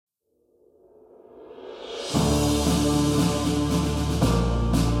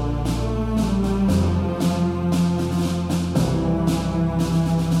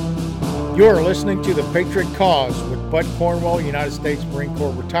You're listening to the Patriot Cause with Bud Cornwell, United States Marine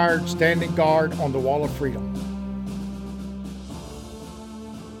Corps retired, standing guard on the Wall of Freedom.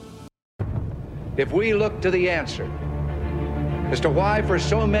 If we look to the answer as to why for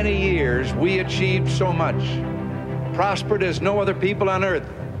so many years we achieved so much, prospered as no other people on earth,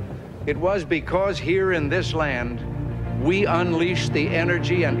 it was because here in this land, we unleashed the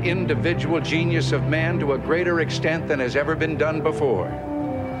energy and individual genius of man to a greater extent than has ever been done before.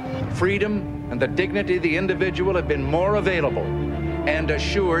 Freedom and the dignity of the individual have been more available and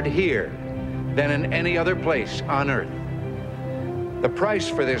assured here than in any other place on earth. The price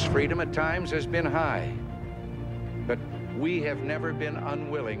for this freedom at times has been high, but we have never been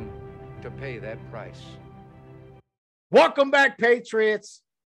unwilling to pay that price. Welcome back, Patriots.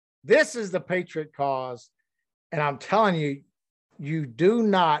 This is the Patriot Cause, and I'm telling you, you do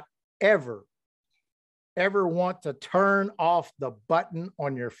not ever want to turn off the button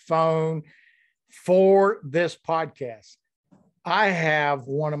on your phone for this podcast. I have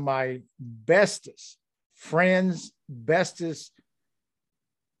one of my bestest friends, bestest.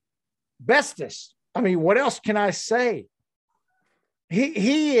 I mean, what else can I say?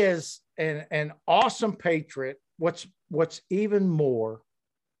 He is an awesome patriot. What's even more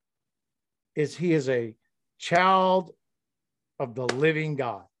is he is a child of the living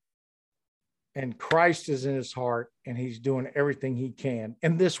God. And Christ is in his heart, and he's doing everything he can.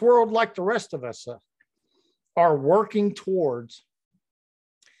 And this world, like the rest of us, are working towards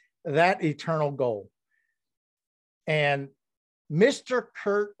that eternal goal. And Mr.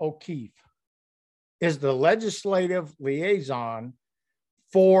 Kurt O'Keefe is the legislative liaison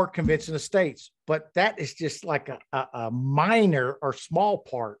for Convention of States. But that is just like a minor or small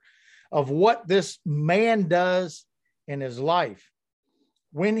part of what this man does in his life.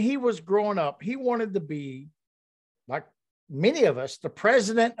 When he was growing up, he wanted to be, like many of us, the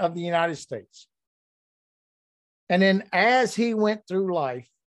president of the United States. And then as he went through life,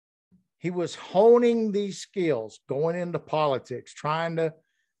 he was honing these skills, going into politics, trying to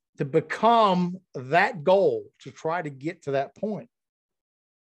become that goal, to try to get to that point.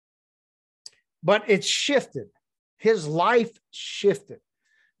 But it shifted. His life shifted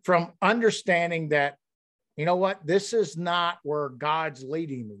from understanding that, you know what? This is not where God's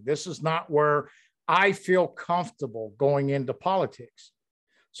leading me. This is not where I feel comfortable going into politics.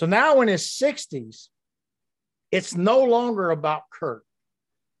 So now in his 60s, it's no longer about Kurt.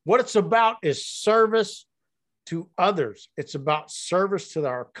 What it's about is service to others. It's about service to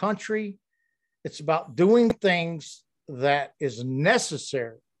our country. It's about doing things that is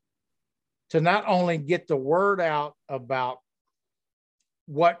necessary to not only get the word out about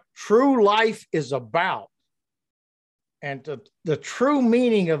what true life is about, and the true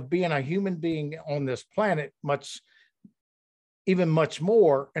meaning of being a human being on this planet, much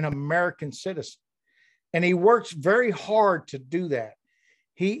more an American citizen. And he works very hard to do that.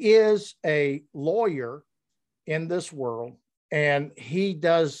 He is a lawyer in this world, and he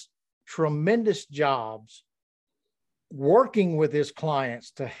does tremendous jobs working with his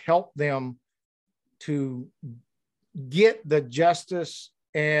clients to help them to get the justice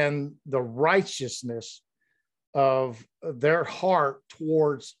and the righteousness of their heart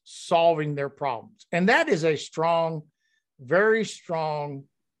towards solving their problems. And that is a strong, very strong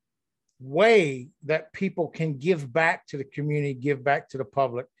way that people can give back to the community, give back to the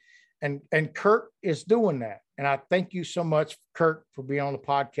public. And Kurt is doing that. And I thank you so much, Kurt, for being on the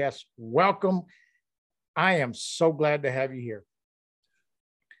podcast. Welcome. I am so glad to have you here.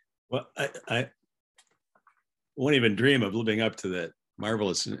 Well, I won't even dream of living up to that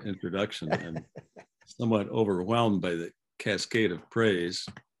marvelous introduction. And somewhat overwhelmed by the cascade of praise.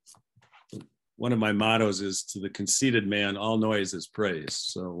 One of my mottos is, to the conceited man, all noise is praise.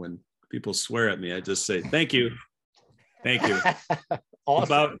 So when people swear at me, I just say, thank you. Thank you.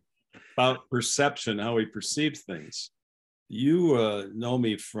 Awesome. About perception, how we perceive things. You know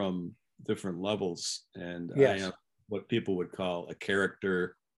me from different levels, and yes. I am what people would call a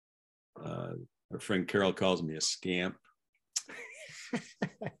character. Our friend Carol calls me a scamp.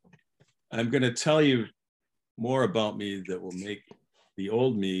 I'm going to tell you more about me that will make the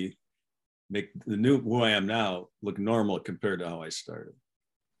old me, make the new who I am now, look normal compared to how I started.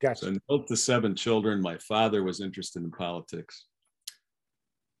 Gotcha. So in both the 7 children, my father was interested in politics.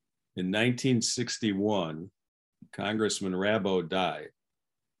 In 1961, Congressman Rabo died.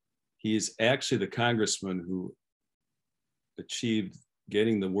 He's actually the congressman who achieved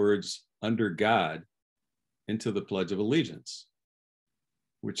getting the words "under God" into the Pledge of Allegiance,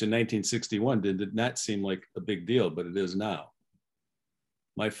 which in 1961 did not seem like a big deal, but it is now.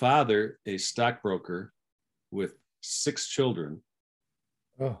 My father, a stockbroker with 6 children,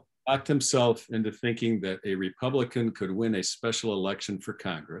 talked himself into thinking that a Republican could win a special election for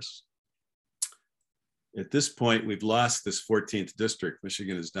Congress. At this point, we've lost this 14th district.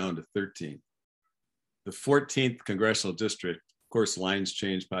 Michigan is down to 13. The 14th congressional district, of course, lines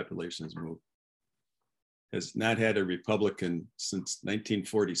change, populations move, has not had a Republican since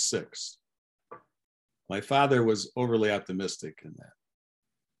 1946. My father was overly optimistic in that.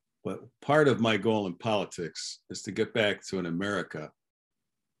 But part of my goal in politics is to get back to an America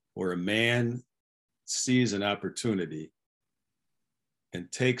where a man sees an opportunity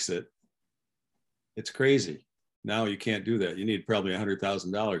and takes it. It's crazy. Now you can't do that. You need probably $100,000.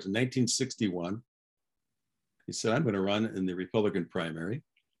 In 1961, he said, I'm going to run in the Republican primary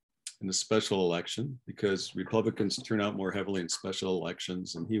in a special election because Republicans turn out more heavily in special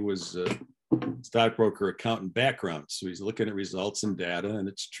elections. And he was a stockbroker accountant background. So he's looking at results and data, and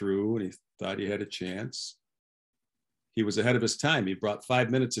it's true. And he thought he had a chance. He was ahead of his time. He brought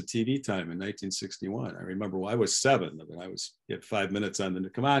 5 minutes of TV time in 1961. I remember I was 7. I mean, he had 5 minutes on the,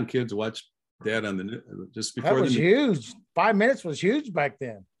 come on, kids, watch Dad on the, just before. That was huge. 5 minutes was huge back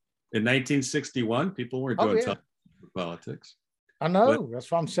then. In 1961, people weren't doing television for politics. I know.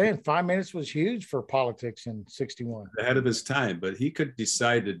 That's what I'm saying. 5 minutes was huge for politics in 61. Ahead of his time, but he could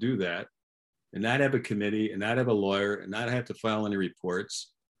decide to do that and not have a committee and not have a lawyer and not have to file any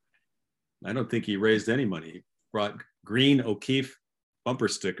reports. I don't think he raised any money. He brought green O'Keefe bumper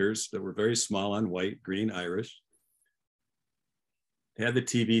stickers that were very small on white, green Irish. He had the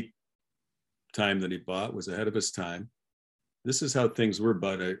TV time that he bought, was ahead of his time. This is how things were,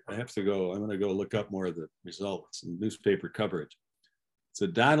 but I have to go. I'm going to go look up more of the results and newspaper coverage. So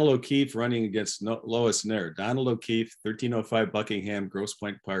Donald O'Keefe running against Lois Nair. Donald O'Keefe, 1305 Buckingham, Grosse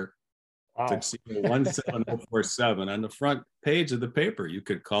Pointe Park. Wow. 17047 on the front page of the paper. You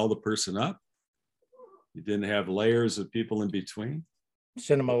could call the person up. You didn't have layers of people in between.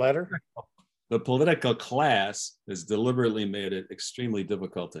 Send them a letter. The political class has deliberately made it extremely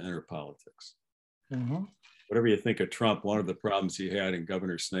difficult to enter politics. Mm-hmm. Whatever you think of Trump, one of the problems he had in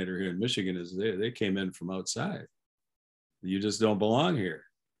Governor Snyder here in Michigan is they came in from outside. You just don't belong here.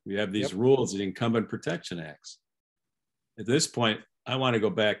 We have these rules, the Incumbent Protection Acts. At this point, I want to go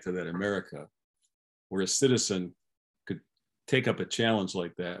back to that America where a citizen could take up a challenge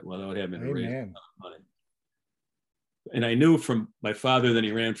like that without having to raise a lot of money. And I knew from my father that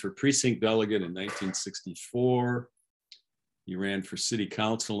he ran for precinct delegate in 1964. He ran for city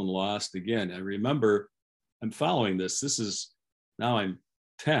council and lost again. I remember, I'm following this. This is, now I'm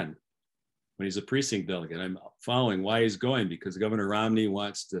 10 when he's a precinct delegate. I'm following why he's going because Governor Romney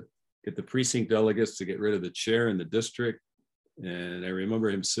wants to get the precinct delegates to get rid of the chair in the district. And I remember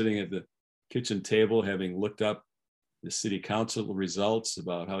him sitting at the kitchen table, having looked up the city council results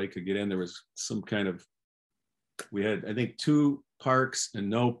about how he could get in. There was some kind of, we had, I think, 2 parks and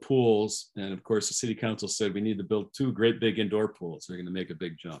no pools. And of course, the city council said we need to build 2 great big indoor pools. They're going to make a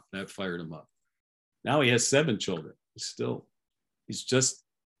big jump. That fired him up. Now he has 7 children. He's just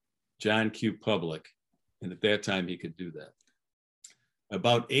John Q. Public. And at that time, he could do that.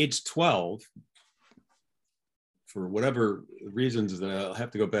 About age 12, for whatever reasons that I'll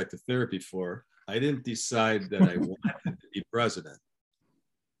have to go back to therapy for, I didn't decide that I wanted to be president.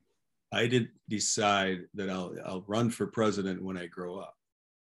 I didn't decide that I'll run for president when I grow up.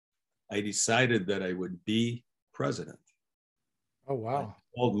 I decided that I would be president. Oh, wow.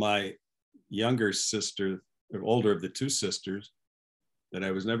 I told my younger sister, or older of the 2 sisters, that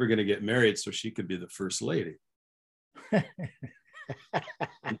I was never going to get married so she could be the first lady. In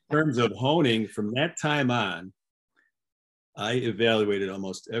terms of honing, from that time on, I evaluated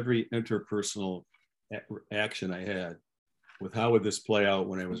almost every interpersonal action I had with how would this play out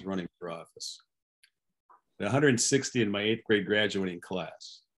when I was running for office. The 160 in my 8th grade graduating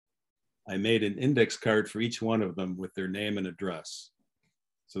class, I made an index card for each one of them with their name and address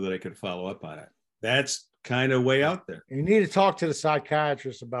so that I could follow up on it. That's kind of way out there. You need to talk to the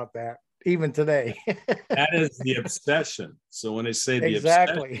psychiatrist about that, even today. That is the obsession. So when I say the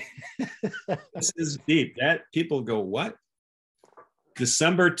exactly, obsession, this is deep. That people go, what?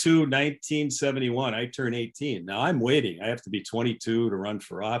 December 2, 1971, I turn 18. Now I'm waiting. I have to be 22 to run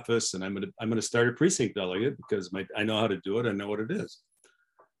for office, and I'm gonna start a precinct delegate because I know how to do it. I know what it is.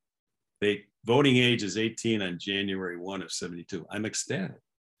 The voting age is 18 on January 1 of 72. I'm ecstatic.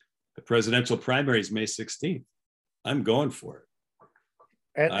 The presidential primary is May 16th. I'm going for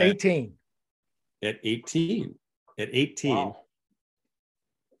it. At 18. At 18. At 18. Wow.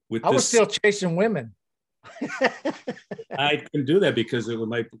 I was still chasing women. I couldn't do that because it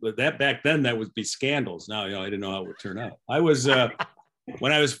would that back then that would be scandals. Now, I didn't know how it would turn out. I was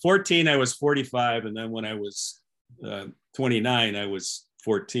when I was 14, I was 45, and then when I was 29, I was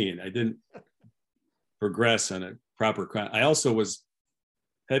 14. I didn't progress on a proper crime. I also was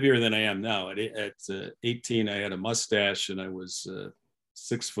heavier than I am now. At 18, I had a mustache and I was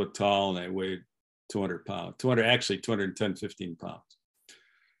 6 foot tall and I weighed 200 pounds, 210, 15 pounds.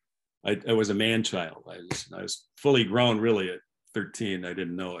 I was a man child. I was fully grown really at 13. I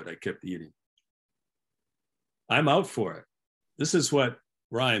didn't know it. I kept eating. I'm out for it. This is what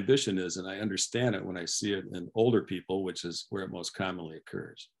raw ambition is, and I understand it when I see it in older people, which is where it most commonly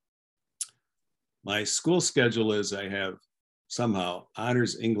occurs. My school schedule is I have somehow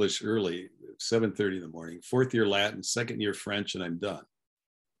honors English early, 7:30 in the morning, 4th year Latin, 2nd year French, and I'm done.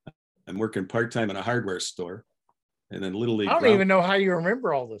 I'm working part-time in a hardware store, and then Little League. I don't even know how you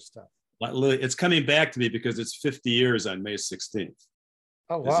remember all this stuff. It's coming back to me because it's 50 years on May 16th.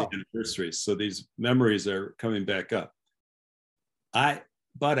 Oh, wow. The anniversary. So these memories are coming back up.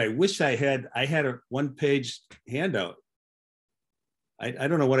 But I wish I had a 1-page handout. I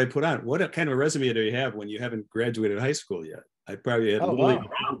don't know what I put on. What kind of a resume do you have when you haven't graduated high school yet? I probably had Little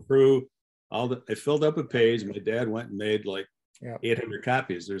League crew. I filled up a page. My dad went and made like 800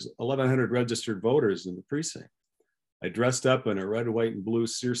 copies. There's 1,100 registered voters in the precinct. I dressed up in a red, white, and blue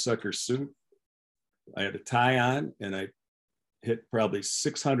seersucker suit. I had a tie on, and I hit probably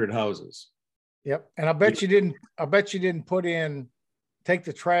 600 houses. Yep. And I bet you didn't put in take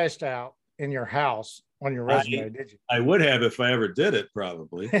the trash out in your house on your resume, did you? I would have if I ever did it,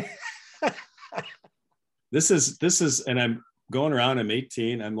 probably. This is, and I'm going around, I'm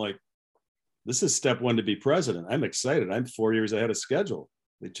 18. I'm like, this is step one to be president. I'm excited. I'm 4 years ahead of schedule.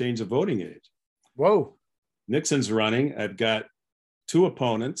 They changed the voting age. Whoa. Nixon's running. I've got 2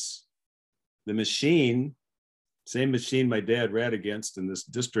 opponents. The machine, same machine my dad ran against in this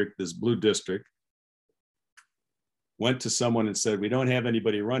district, this blue district, went to someone and said, we don't have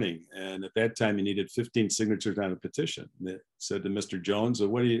anybody running. And at that time, he needed 15 signatures on a petition. And they said to Mr. Jones,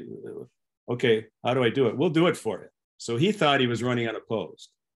 okay, how do I do it? We'll do it for you. So he thought he was running unopposed.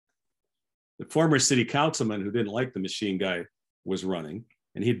 The former city councilman who didn't like the machine guy was running,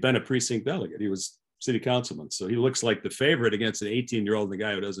 and he'd been a precinct delegate. He was city councilman. So he looks like the favorite against an 18-year-old and the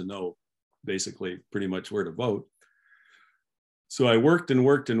guy who doesn't know basically pretty much where to vote. So I worked and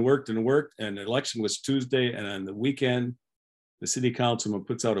worked and worked and worked, and the election was Tuesday, and on the weekend, the city councilman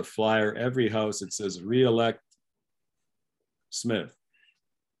puts out a flyer, every house, it says, re-elect Smith.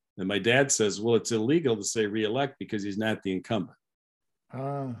 And my dad says, well, it's illegal to say re-elect because he's not the incumbent. Like,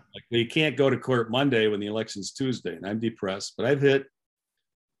 well, you can't go to court Monday when the election's Tuesday, and I'm depressed, but I've hit,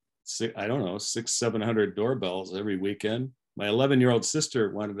 I don't know, 600-700 doorbells every weekend. My 11-year-old sister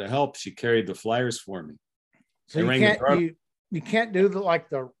wanted to help. She carried the flyers for me. So you can't do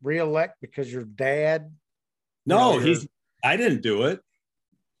the re-elect because your dad. No, I didn't do it.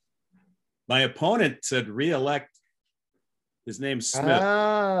 My opponent said re-elect. His name's Smith.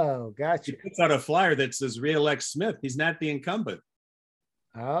 Oh, gotcha. He puts out a flyer that says re-elect Smith. He's not the incumbent.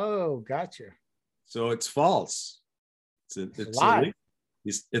 Oh, gotcha. So it's false. It's a lie.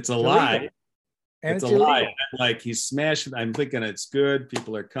 It's a lie. And it's a lie. Like, he's smashing. I'm thinking it's good.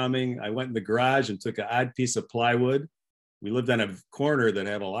 People are coming. I went in the garage and took an odd piece of plywood. We lived on a corner that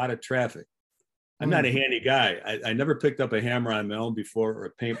had a lot of traffic. I'm not a handy guy. I never picked up a hammer on my own before, or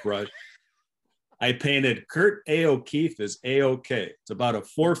a paintbrush. I painted Kurt A. O'Keefe as A-OK. It's about a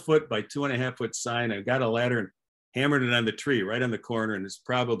 4 foot by 2.5 foot sign. I got a ladder and hammered it on the tree right on the corner. And it's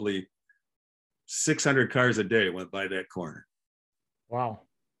probably 600 cars a day went by that corner. Wow.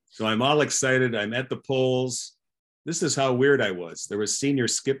 So I'm all excited. I'm at the polls. This is how weird I was. There was senior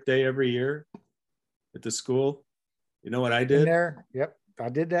skip day every year at the school. You know what I did? Yep, I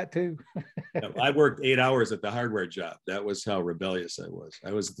did that too. I worked 8 hours at the hardware job. That was how rebellious I was.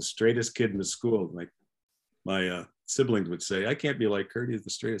 I was the straightest kid in the school. Like my siblings would say, I can't be like Kurt. He's the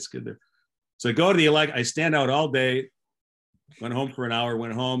straightest kid there. So I go to the I stand out all day, went home for an hour,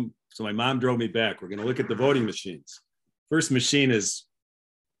 went home. So my mom drove me back. We're going to look at the voting machines. First machine is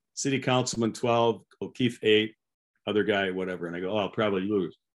city councilman 12, O'Keefe 8, other guy, whatever. And I go, oh, I'll probably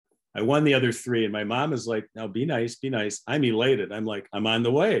lose. I won the other 3. And my mom is like, now be nice, be nice. I'm elated. I'm like, I'm on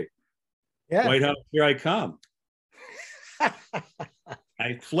the way. Yeah. White House, here I come.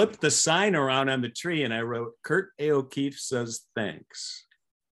 I flipped the sign around on the tree and I wrote, Kurt A. O'Keefe says thanks.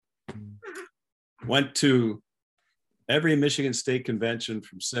 Went to every Michigan State Convention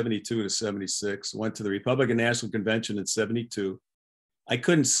from 72 to 76. Went to the Republican National Convention in 72. I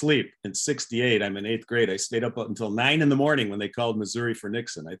couldn't sleep in 68. I'm in 8th grade. I stayed up until 9 in the morning when they called Missouri for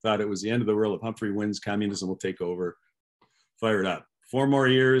Nixon. I thought it was the end of the world. If Humphrey wins, communism will take over. Fired up. 4 more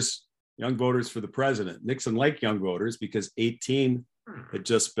years, young voters for the president. Nixon liked young voters because 18 had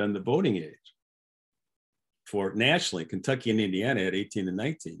just been the voting age. for nationally. Kentucky and Indiana had 18 and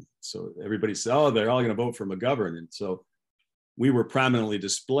 19. So everybody said, oh, they're all going to vote for McGovern. And so we were prominently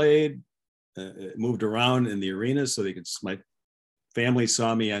displayed, moved around in the arena so they could, my family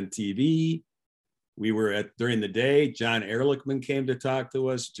saw me on TV. We were during the day, John Ehrlichman came to talk to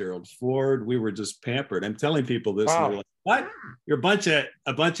us, Gerald Ford. We were just pampered. I'm telling people this, wow. And they're like, what? You're a bunch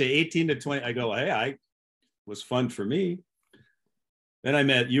of 18 to 20. I go, hey, I was fun for me. Then I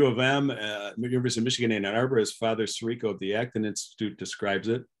met U of M, University of Michigan, Ann Arbor, as Father Sirico of the Acton Institute describes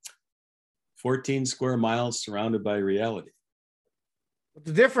it. 14 square miles surrounded by reality. But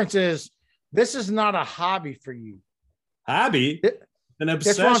the difference is, this is not a hobby for you. Hobby? An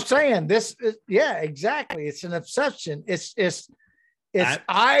obsession. That's what I'm saying. This is, yeah, exactly. It's an obsession.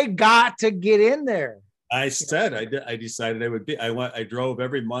 I got to get in there. I said, I decided I would be. I drove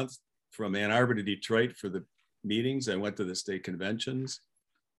every month from Ann Arbor to Detroit for the meetings. I went to the state conventions.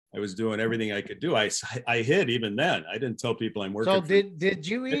 I was doing everything I could do. I hid even then. I didn't tell people I'm working. So did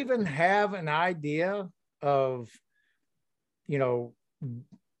you even have an idea of,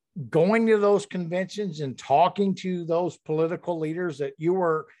 going to those conventions and talking to those political leaders, that you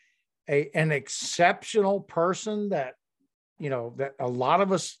were an exceptional person, that, that a lot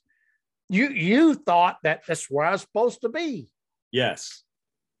of us, you thought that that's where I was supposed to be? Yes.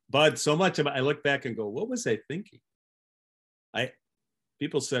 But so much of it, I look back and go, what was I thinking?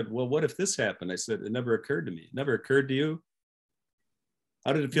 People said, well, what if this happened? I said, it never occurred to me. It never occurred to you?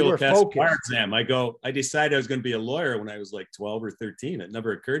 How did it feel to pass the bar exam? I decided I was going to be a lawyer when I was like 12 or 13. It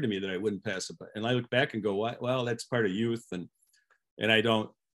never occurred to me that I wouldn't pass it. And I look back and go, well, that's part of youth. And I don't,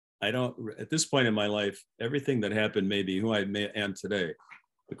 at this point in my life, everything that happened made me who I am today.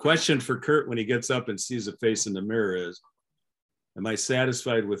 The question for Kurt when he gets up and sees a face in the mirror is, am I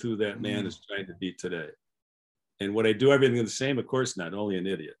satisfied with who that man is trying to be today? And would I do everything the same? Of course not, only an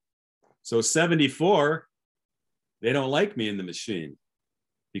idiot. So 74, they don't like me in the machine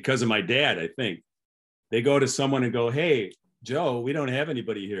because of my dad, I think. They go to someone and go, hey, Joe, we don't have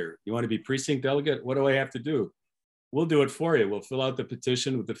anybody here. You want to be precinct delegate? What do I have to do? We'll do it for you. We'll fill out the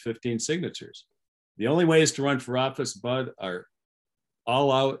petition with the 15 signatures. The only ways to run for office, Bud, are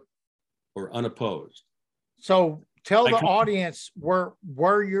all out or unopposed. So tell the audience where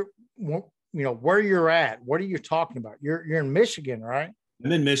you're at. What are you talking about? You're in Michigan, right?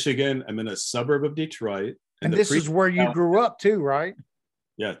 I'm in Michigan. I'm in a suburb of Detroit. And this is where you grew up too, right?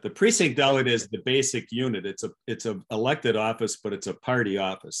 Yeah, the precinct delegate is the basic unit. It's a elected office, but it's a party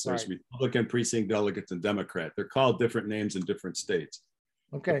office. There's right. Republican precinct delegates and Democrat. They're called different names in different states.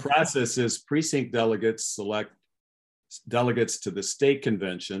 Okay. The process is precinct delegates select delegates to the state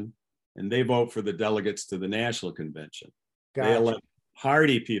convention, and they vote for the delegates to the national convention. Gotcha. They elect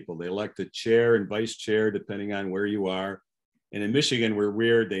party people. They elect a chair and vice chair, depending on where you are. And in Michigan, we're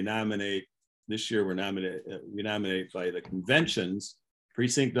weird. They nominate, this year we nominate by the conventions.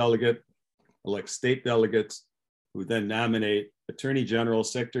 Precinct delegate elects state delegates, who then nominate attorney general,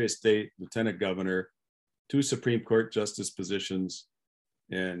 secretary of state, lieutenant governor, 2 Supreme Court justice positions,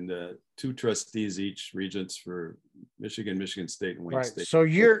 and 2 trustees each, regents for Michigan, Michigan State, and Wayne right. State. So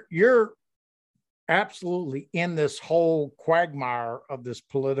you're absolutely in this whole quagmire of this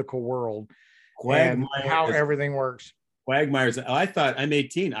political world, and how everything works. Quagmire's. I thought, I'm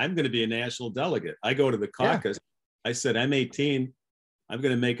 18. I'm going to be a national delegate. I go to the caucus. Yeah. I said, I'm 18. I'm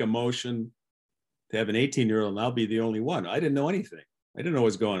going to make a motion to have an 18-year-old, and I'll be the only one. I didn't know anything. I didn't know what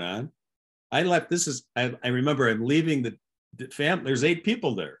was going on. I left. I remember I'm leaving the family. There's 8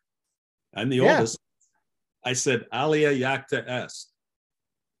 people there. I'm the oldest. I said, Alia Jacta Est.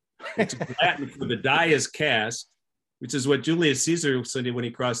 It's Latin for the die is cast, which is what Julius Caesar said when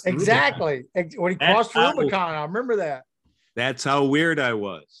he crossed the Rubicon. When he crossed the Rubicon, I remember that. That's how weird I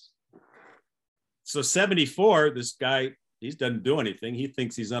was. So 74, this guy, he doesn't do anything. He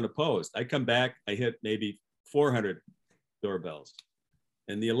thinks he's unopposed. I come back, I hit maybe 400 doorbells.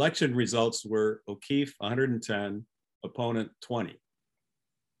 And the election results were O'Keefe 110, opponent 20.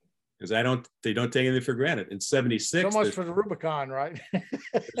 Because they don't take anything for granted. In 76. So much for the Rubicon, right?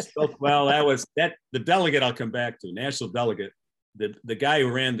 Well, the delegate I'll come back to, national delegate, the guy who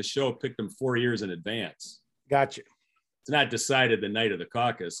ran the show picked him 4 years in advance. Gotcha. It's not decided the night of the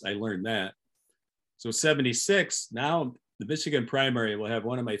caucus. I learned that. So 76, now the Michigan primary will have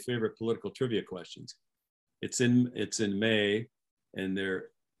one of my favorite political trivia questions. It's in May, and their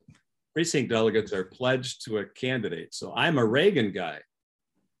precinct delegates are pledged to a candidate. So I'm a Reagan guy.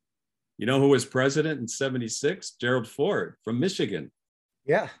 You know who was president in 76? Gerald Ford from Michigan.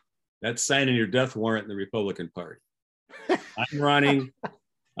 Yeah. That's signing your death warrant in the Republican Party.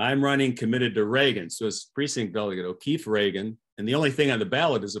 I'm running committed to Reagan. So it's precinct delegate O'Keefe Reagan. And the only thing on the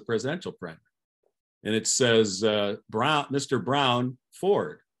ballot is a presidential primary. and it says Brown, Mr. Brown,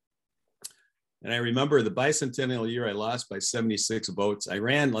 Ford. And I remember the bicentennial year I lost by 76 votes. I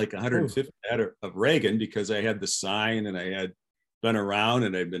ran like 150 ahead of Reagan because I had the sign and I had been around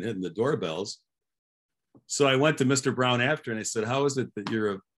and I'd been hitting the doorbells. So I went to Mr. Brown after and I said, how is it that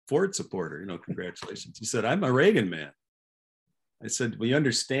you're a Ford supporter? You know, congratulations. He said, I'm a Reagan man. I said, well, you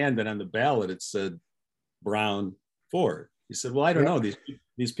understand that on the ballot it said Brown, Ford. He said, well, I don't know.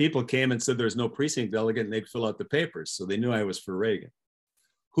 These people came and said there's no precinct delegate and they'd fill out the papers. So they knew I was for Reagan.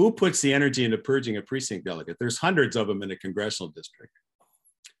 Who puts the energy into purging a precinct delegate? There's hundreds of them in a congressional district.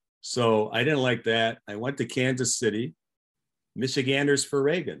 So I didn't like that. I went to Kansas City, Michiganders for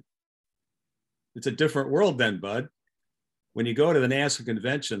Reagan. It's a different world then, bud. When you go to the National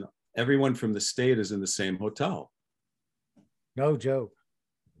Convention, everyone from the state is in the same hotel. No joke.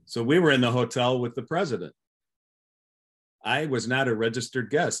 So we were in the hotel with the president. I was not a registered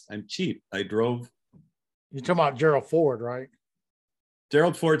guest. I'm cheap. I drove. You're talking about Gerald Ford, right?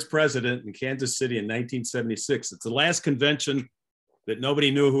 Gerald Ford's president in Kansas City in 1976. It's the last convention that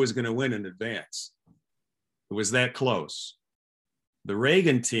nobody knew who was going to win in advance. It was that close. The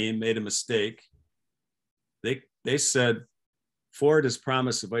Reagan team made a mistake. They said Ford has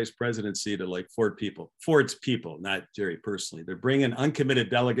promised the vice presidency to like Ford's people, not Jerry personally. They're bringing uncommitted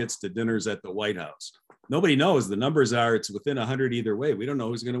delegates to dinners at the White House. Nobody knows. The numbers are, it's within 100 either way. We don't know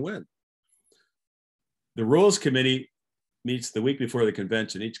who's going to win. The Rules Committee meets the week before the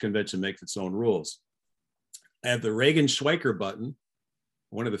convention. Each convention makes its own rules. I have the Reagan-Schweiker button,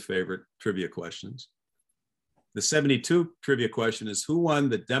 one of the favorite trivia questions. The 72 trivia question is, who won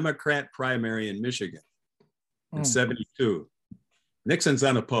the Democrat primary in Michigan in 72? Nixon's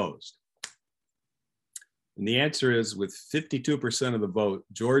unopposed. And the answer is, with 52% of the vote,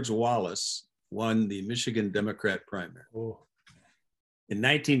 George Wallace won the Michigan Democrat primary. Oh. In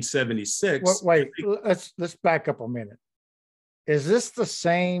 1976. Wait, let's back up a minute. Is this the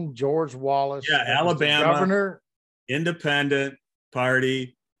same George Wallace? Yeah, Alabama governor, independent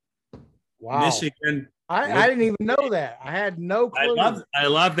party. Wow. Michigan. I didn't even know that. I had no clue. I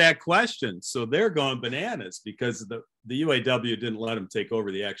love that question. So they're going bananas because the UAW didn't let them take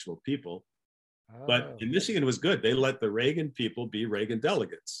over the actual people. Oh. But in Michigan, it was good. They let the Reagan people be Reagan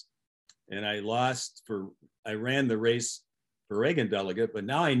delegates. And I ran the race for Reagan delegate, but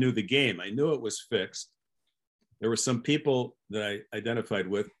now I knew the game. I knew it was fixed. There were some people that I identified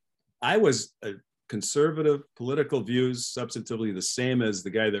with. I was a conservative, political views, substantively the same as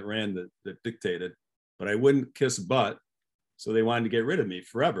the guy that ran that dictated, but I wouldn't kiss butt. So they wanted to get rid of me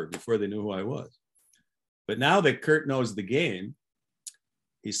forever before they knew who I was. But now that Kurt knows the game,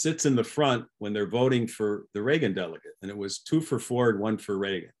 he sits in the front when they're voting for the Reagan delegate. And it was 2 for Ford, 1 for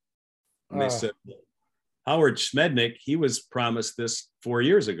Reagan. And they said, Howard Schmednick, he was promised this 4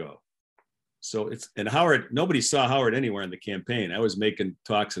 years ago. So and Howard, nobody saw Howard anywhere in the campaign. I was making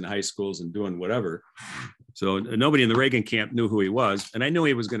talks in high schools and doing whatever. So nobody in the Reagan camp knew who he was. And I knew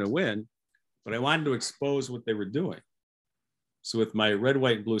he was going to win, but I wanted to expose what they were doing. So with my red,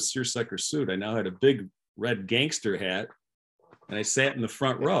 white, and blue seersucker suit, I now had a big red gangster hat, and I sat in the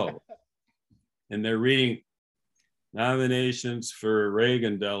front row. And they're reading nominations for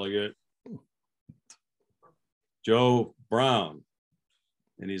Reagan delegate, Joe Brown.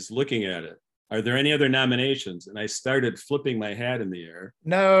 And he's looking at it. Are there any other nominations? And I started flipping my hat in the air.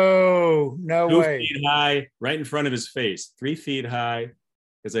 No way. 2 feet high, right in front of his face, 3 feet high.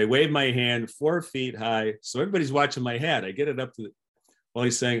 As I wave my hand, 4 feet high. So everybody's watching my hat. I get it up to while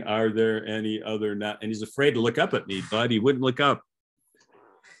he's saying, are there any other not? And he's afraid to look up at me, but he wouldn't look up.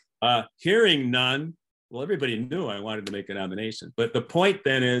 Hearing none. Well, everybody knew I wanted to make a nomination. But the point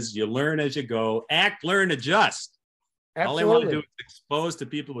then is you learn as you go, act, learn, adjust. Absolutely. All I want to do is expose to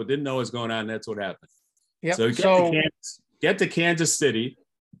people who didn't know what was going on. That's what happened. Yep. So get to Kansas City.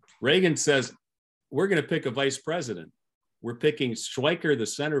 Reagan says, we're going to pick a vice president. We're picking Schweiker, the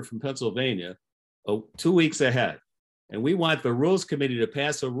senator from Pennsylvania, 2 weeks ahead. And we want the Rules Committee to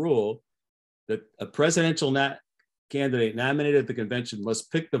pass a rule that a presidential candidate nominated at the convention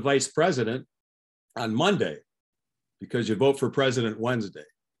must pick the vice president on Monday because you vote for president Wednesday.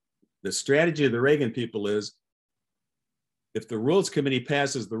 The strategy of the Reagan people is, if the Rules Committee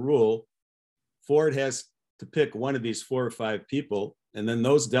passes the rule, Ford has to pick one of these 4 or 5 people, and then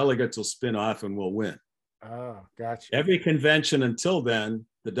those delegates will spin off and will win. Oh, gotcha. Every convention until then,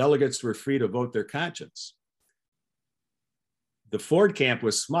 the delegates were free to vote their conscience. The Ford camp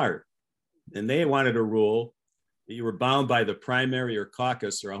was smart, and they wanted a rule that you were bound by the primary or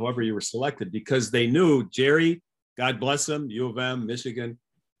caucus or however you were selected, because they knew Jerry, God bless him, U of M, Michigan,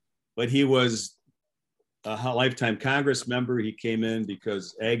 but he was a lifetime Congress member. He came in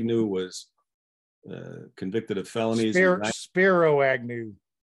because Agnew was convicted of felonies. Spiro Agnew.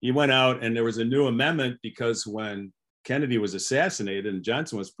 He went out, and there was a new amendment because when Kennedy was assassinated and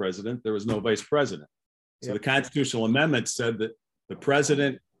Johnson was president, there was no vice president. So the constitutional amendment said that the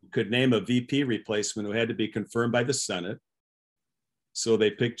president could name a VP replacement who had to be confirmed by the Senate. So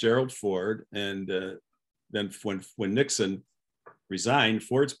they picked Gerald Ford, and then when Nixon resigned,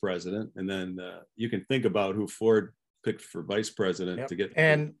 Ford's president, and then you can think about who Ford picked for vice president to get.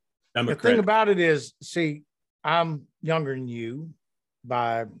 And the thing about it is, see, I'm younger than you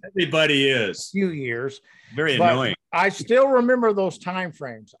by everybody is a few years. Very annoying. I still remember those time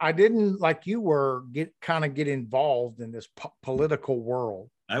frames. I didn't, like you were, get involved in this political world.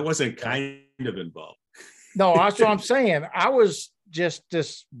 I wasn't kind of involved. No, that's what I'm saying. I was just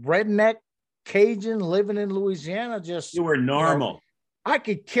this redneck Cajun living in Louisiana. You were normal. I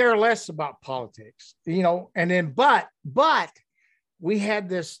could care less about politics, and then, but we had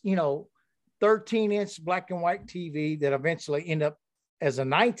this, 13-inch black and white TV that eventually ended up as a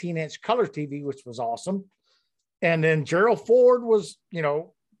 19-inch color TV, which was awesome. And then Gerald Ford was,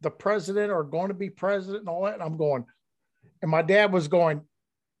 the president or going to be president and all that. And I'm going, and my dad was going,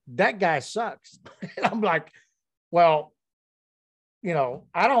 that guy sucks. And I'm like, well,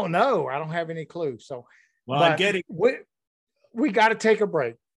 I don't know. I don't have any clue. So, well, I'm getting, we got to take a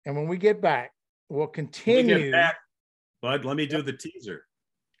break. And when we get back, we'll continue. Bud, let me do the teaser.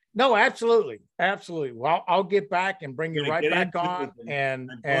 No, absolutely. Absolutely. Well, I'll get back and bring you right back on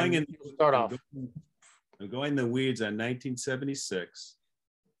and start off. I'm going in the weeds on 1976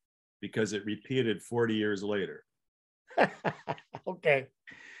 because it repeated 40 years later. Okay.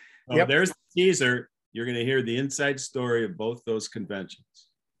 So there's the teaser. You're going to hear the inside story of both those conventions.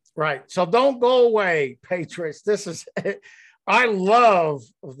 Right. So don't go away, Patriots. This is, I love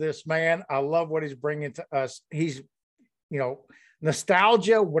this man. I love what he's bringing to us. He's,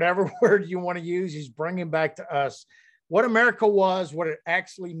 nostalgia, whatever word you want to use, he's bringing back to us what America was, what it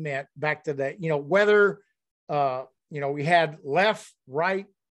actually meant back to that, whether, we had left, right,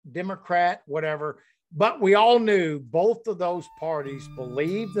 Democrat, whatever, but we all knew both of those parties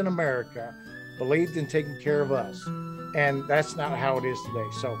believed in America, believed in taking care of us. And that's not how it is today.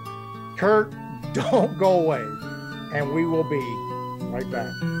 So, Kurt, don't go away. And we will be right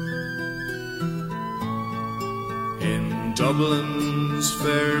back. In Dublin's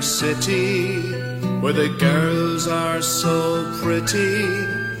fair city, where the girls are so pretty,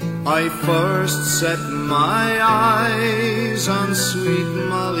 I first set my eyes on sweet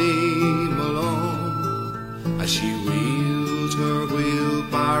Molly Malone, as she wheeled her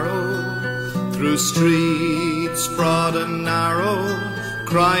wheelbarrow through streets broad and narrow,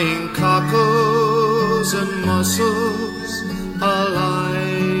 crying cockles and mussels,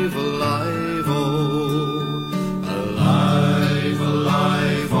 alive, alive, oh, alive,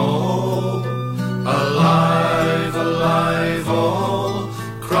 alive, oh, alive, alive,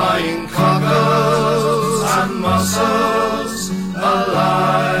 oh, crying cockles and mussels,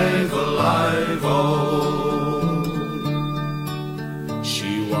 alive, alive, oh.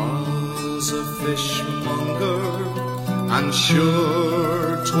 She was a fishmonger, and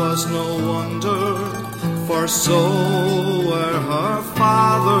sure 'twas no wonder, for so were her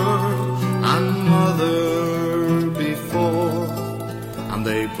father and mother before, and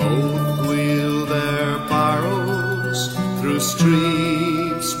they both wheeled their barrows through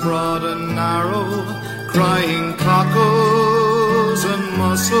streets broad and narrow, crying cockles and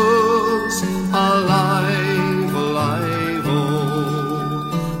mussels, alive, alive,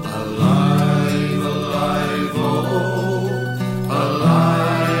 oh, alive, alive, oh,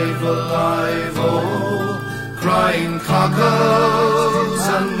 alive, alive, oh, crying cockles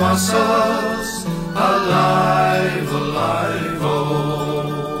and mussels, alive, alive, oh.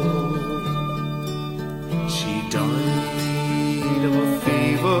 She died of a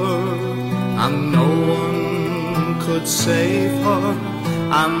fever, and no one could save her,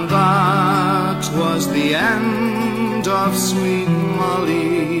 and that was the end of sweet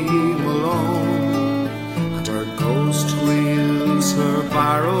Molly Malone. And her ghost wheels her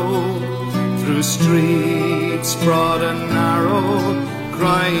barrow through streets broad and narrow,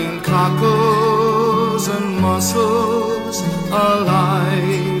 crying cockles and mussels,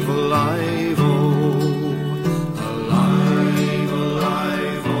 alive, alive, oh, alive,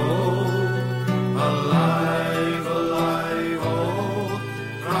 alive, oh, alive, alive, oh,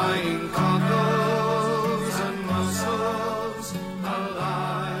 crying cockles and mussels,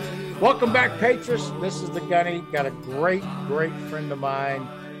 alive. Welcome back, Patriots. This is the Gunny. Got a great, great friend of mine,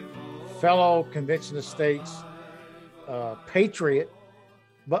 fellow Convention of States patriot,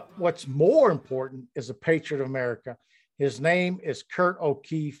 but what's more important is a patriot of America. His name is Kurt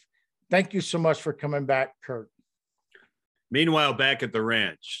O'Keefe. Thank you so much for coming back, Kurt. Meanwhile, back at the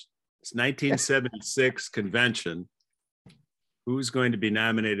ranch, it's 1976 convention. Who's going to be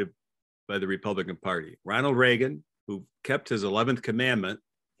nominated by the Republican Party? Ronald Reagan, who kept his 11th commandment,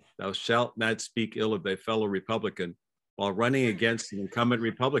 thou shalt not speak ill of thy fellow Republican, while running against an incumbent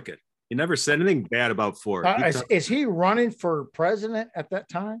Republican. He never said anything bad about Ford. Is he running for president at that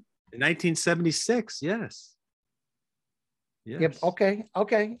time? In 1976, yes. Yes. Yep.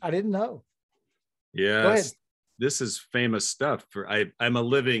 Okay. I didn't know. Yes. This is famous stuff. I'm a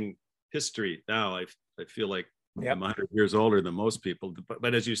living history now. I feel like I'm 100 years older than most people.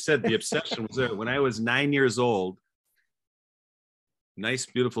 But as you said, the obsession was there. When I was 9 years old, nice,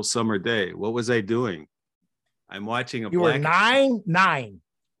 beautiful summer day. What was I doing? I'm watching You were nine.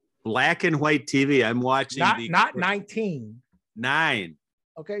 Black and white TV. I'm watching not 19. 9.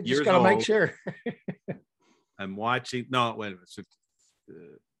 Okay, just gotta make sure. I'm watching. No, wait a minute.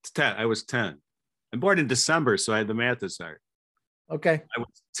 It's 10. I was 10. I'm born in December, so I had the math is hard. Okay. I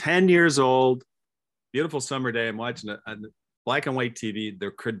was 10 years old. Beautiful summer day. I'm watching on black and white TV,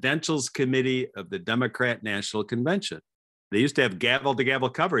 the Credentials Committee of the Democrat National Convention. They used to have gavel to gavel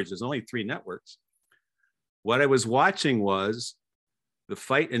coverage. There's only 3 networks. What I was watching was the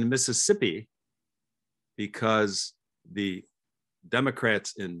fight in Mississippi, because the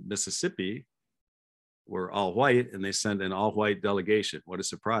Democrats in Mississippi were all white and they sent an all white delegation. What a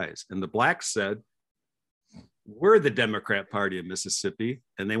surprise. And the blacks said, we're the Democrat Party of Mississippi.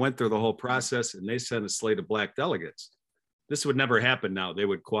 And they went through the whole process and they sent a slate of black delegates. This would never happen now. They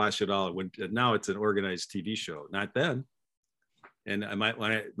would quash it all. Now it's an organized TV show, not then. And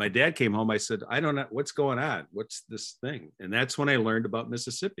when my dad came home, I said, I don't know what's going on. What's this thing? And that's when I learned about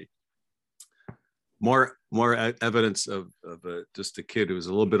Mississippi. More evidence of just a kid who was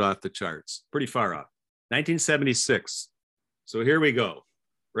a little bit off the charts, pretty far off. 1976. So here we go.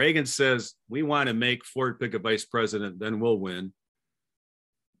 Reagan says, we want to make Ford pick a vice president, then we'll win.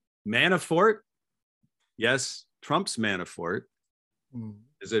 Manafort, yes, Trump's Manafort,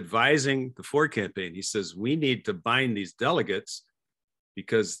 is advising the Ford campaign. He says, we need to bind these delegates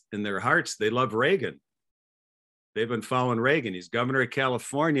because in their hearts, they love Reagan. They've been following Reagan. He's governor of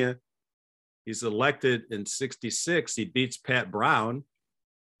California. He's elected in 66. He beats Pat Brown,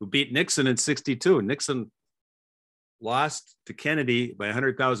 who beat Nixon in 62. Nixon lost to Kennedy by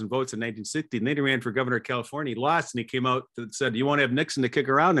 100,000 votes in 1960. And then he ran for governor of California. He lost and he came out and said, you won't have Nixon to kick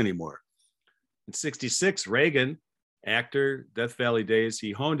around anymore. In 66, Reagan, actor, Death Valley Days,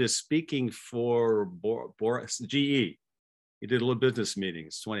 he honed his speaking for GE. He did a little business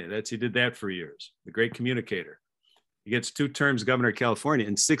meetings, he did that for years, the great communicator. He gets 2 terms governor of California.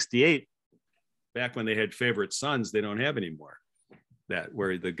 In 68, back when they had favorite sons, they don't have anymore. That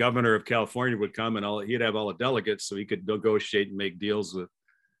where the governor of California would come and he'd have all the delegates so he could negotiate and make deals with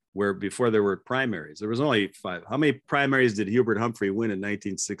where before there were primaries. There was only 5. How many primaries did Hubert Humphrey win in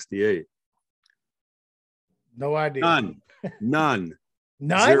 1968? No idea. None.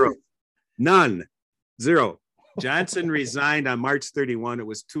 0. None. 0. Johnson resigned on March 31. It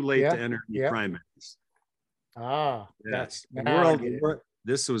was too late to enter the primaries. That's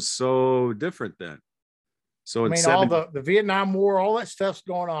this was so different then. So all the Vietnam War, all that stuff's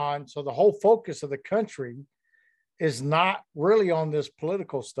going on. So the whole focus of the country is not really on this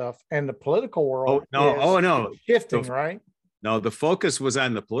political stuff, and the political world is shifting, right? No, the focus was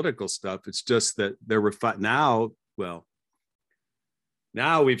on the political stuff. It's just that there were now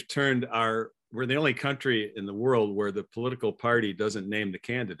we've turned we're the only country in the world where the political party doesn't name the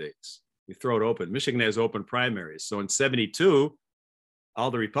candidates. We throw it open. Michigan has open primaries. So in 72, all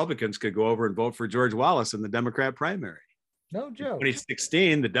the Republicans could go over and vote for George Wallace in the Democrat primary. No joke. In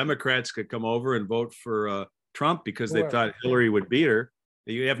 2016, the Democrats could come over and vote for Trump because they thought Hillary would beat her.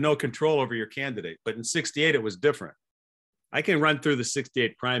 You have no control over your candidate. But in 68, it was different. I can run through the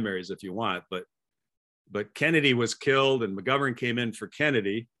 68 primaries if you want, but Kennedy was killed and McGovern came in for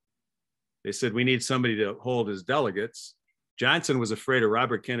Kennedy. They said, we need somebody to hold his delegates. Johnson was afraid of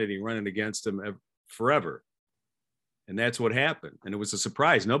Robert Kennedy running against him forever. And that's what happened. And it was a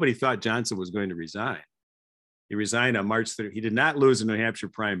surprise. Nobody thought Johnson was going to resign. He resigned on March 3rd. He did not lose the New Hampshire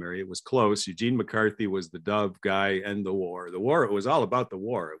primary. It was close. Eugene McCarthy was the Dove guy and the war. The war, it was all about the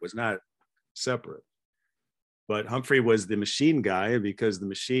war. It was not separate. But Humphrey was the machine guy because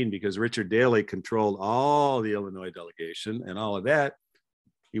Richard Daley controlled all the Illinois delegation and all of that.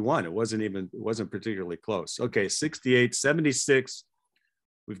 He won. It wasn't particularly close. Okay, 68, 76.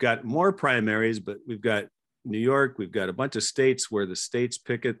 We've got more primaries, but we've got New York. We've got a bunch of states where the states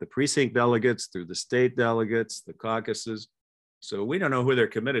picket the precinct delegates through the state delegates, the caucuses. So we don't know who they're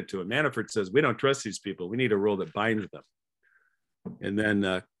committed to. And Manafort says, we don't trust these people. We need a rule that binds them. And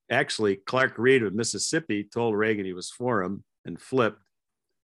then actually, Clark Reed of Mississippi told Reagan he was for him and flipped,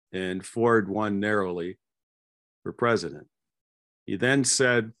 and Ford won narrowly for president. He then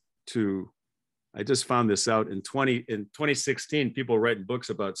said to, I just found this out in 2016, people writing books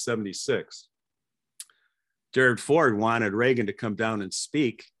about 76. Gerald Ford wanted Reagan to come down and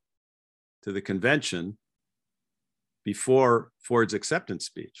speak to the convention before Ford's acceptance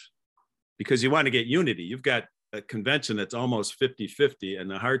speech, because you want to get unity. You've got a convention that's almost 50-50 and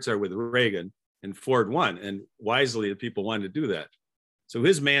the hearts are with Reagan, and Ford won. And wisely, the people wanted to do that. So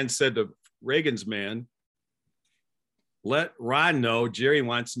his man said to Reagan's man, let Ron know Jerry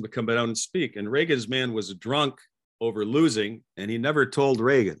wants him to come down and speak. And Reagan's man was drunk over losing, and he never told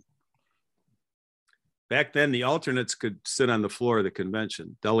Reagan. Back then, the alternates could sit on the floor of the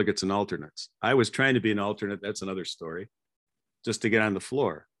convention, delegates and alternates. I was trying to be an alternate. That's another story, just to get on the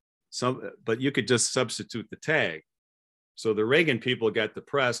floor. But you could just substitute the tag. So the Reagan people got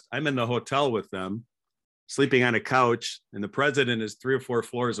depressed. I'm in the hotel with them, sleeping on a couch, and the president is 3 or 4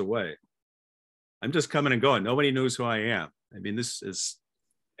 floors away. I'm just coming and going. Nobody knows who I am. I mean, this is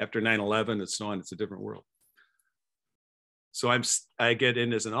after 9/11 and so on. It's a different world. So I get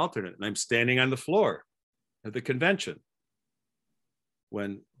in as an alternate, and I'm standing on the floor at the convention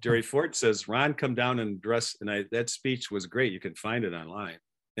when Jerry Ford says, Ron, come down and dress. And that speech was great. You can find it online.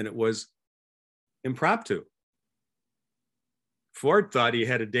 And it was impromptu. Ford thought he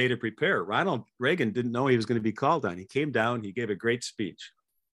had a day to prepare. Ronald Reagan didn't know he was going to be called on. He came down, he gave a great speech.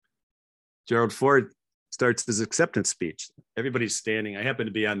 Gerald Ford starts his acceptance speech. Everybody's standing. I happen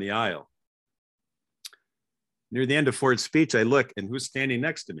to be on the aisle. Near the end of Ford's speech, I look, and who's standing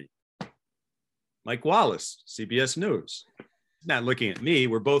next to me? Mike Wallace, CBS News. He's not looking at me.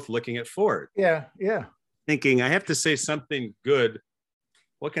 We're both looking at Ford. Yeah. Thinking, I have to say something good.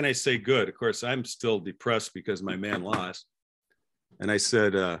 What can I say good? Of course, I'm still depressed because my man lost. And I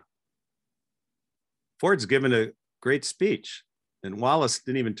said, Ford's given a great speech. And Wallace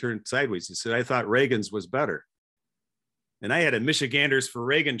didn't even turn sideways. He said, I thought Reagan's was better. And I had a Michiganders for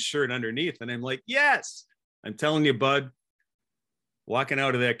Reagan shirt underneath. And I'm like, yes, I'm telling you, bud, walking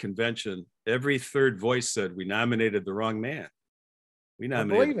out of that convention, every third voice said, we nominated the wrong man. We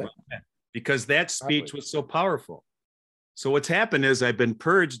nominated the wrong man. Because that speech was so powerful. So what's happened is I've been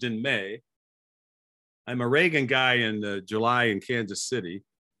purged in May. I'm a Reagan guy in July in Kansas City.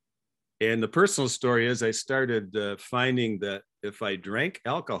 And the personal story is I started finding that if I drank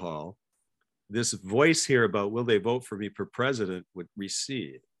alcohol, this voice here about will they vote for me for president would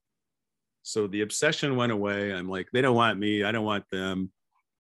recede. So the obsession went away. I'm like, they don't want me. I don't want them.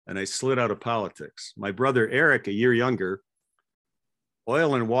 And I slid out of politics. My brother Eric, a year younger,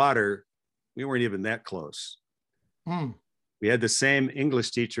 oil and water, we weren't even that close. We had the same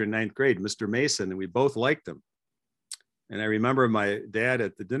English teacher in 9th grade, Mr. Mason, and we both liked him. And I remember my dad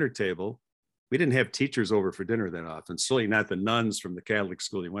at the dinner table, we didn't have teachers over for dinner that often, certainly not the nuns from the Catholic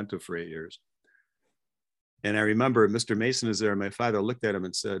school he went to for 8 years. And I remember Mr. Mason is there, and my father looked at him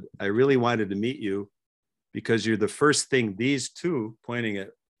and said, I really wanted to meet you because you're the first thing these two, pointing at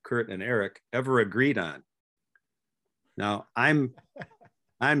Kurt and Eric, ever agreed on. Now, I'm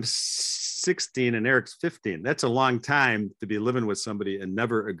 16 and Eric's 15. That's a long time to be living with somebody and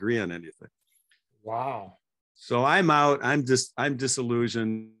never agree on anything. Wow. So I'm out. I'm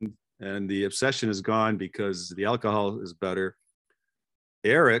disillusioned, and the obsession is gone because the alcohol is better.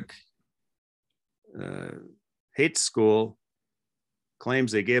 Eric hates school,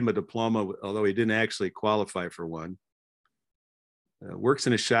 claims they gave him a diploma, although he didn't actually qualify for one. Works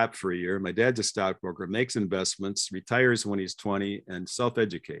in a shop for a year. My dad's a stockbroker, makes investments, retires when he's 20, and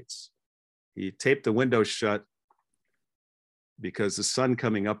self-educates. He taped the window shut because the sun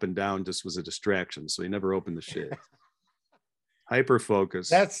coming up and down just was a distraction. So he never opened the shade. Hyper focus.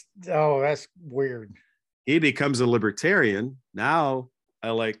 That's weird. He becomes a libertarian. Now I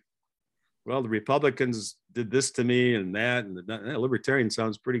like, well, the Republicans did this to me and that, and libertarian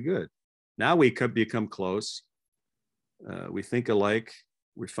sounds pretty good. Now we could become close. We think alike.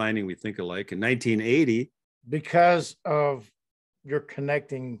 We're finding we think alike. In 1980, because of you're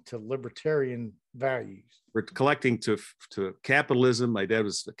connecting to libertarian values. We're collecting to capitalism. My dad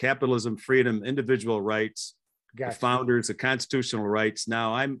was capitalism, freedom, individual rights, the founders, the constitutional rights.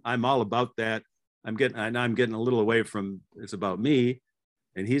 Now I'm all about that. I'm getting a little away from it's about me,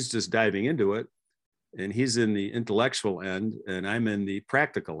 and he's just diving into it. And he's in the intellectual end, and I'm in the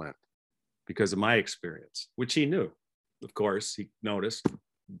practical end because of my experience, which he knew. Of course, he noticed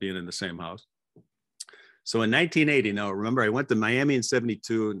being in the same house. So in 1980, now remember, I went to Miami in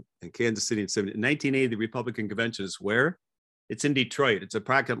 72 and Kansas City in 70. In 1980, the Republican convention is where? It's in Detroit. It's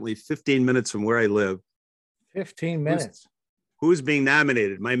approximately 15 minutes from where I live. 15 minutes. Who's being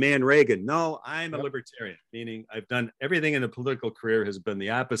nominated? My man Reagan. No, I'm a Yep. libertarian, meaning I've done everything in the political career has been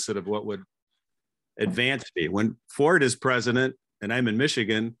the opposite of what would advance me. When Ford is president and I'm in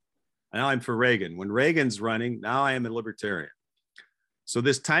Michigan, now I'm for Reagan. When Reagan's running, now I am a libertarian. So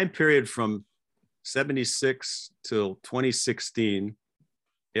this time period from 76 till 2016,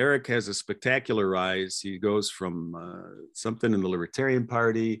 Eric has a spectacular rise. He goes from something in the Libertarian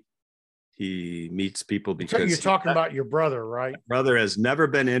Party. He meets people because You're talking about your brother, right? Brother has never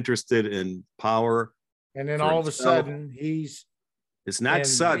been interested in power. And then for all of a himself. sudden he's It's not and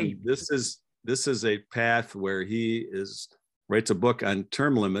sudden. he- This is a path where he writes a book on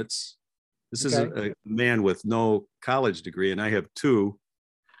term limits. This is a man with no college degree, and I have two.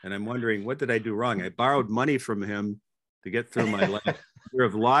 And I'm wondering, what did I do wrong? I borrowed money from him to get through my last year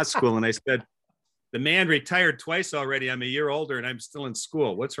of law school. And I said, the man retired twice already. I'm a year older and I'm still in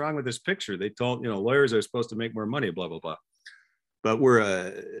school. What's wrong with this picture? They told, lawyers are supposed to make more money, blah, blah, blah. But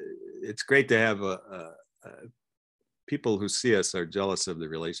it's great to have people who see us are jealous of the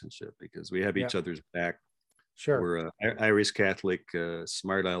relationship because we have each other's back. Sure. We're Irish Catholic,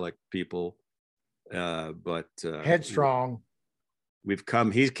 smart aleck people, but headstrong.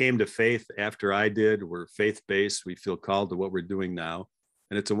 He came to faith after I did. We're faith-based. We feel called to what we're doing now.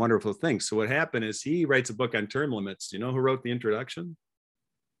 And it's a wonderful thing. So what happened is he writes a book on term limits. Do you know who wrote the introduction?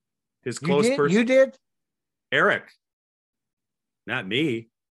 His close person. You did? Eric. Not me.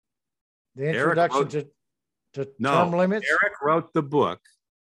 The introduction to term limits? Eric wrote the book.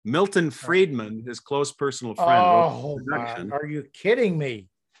 Milton Friedman, his close personal friend. Oh, my. Are you kidding me?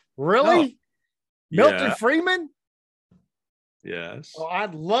 Really? No. Milton Yeah. Friedman? Yes. Oh, I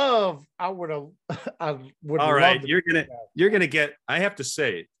would have. All right. You're going to get, I have to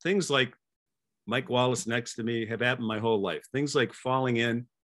say, things like Mike Wallace next to me have happened my whole life. Things like falling in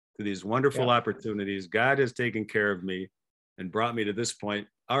to these wonderful opportunities. God has taken care of me and brought me to this point.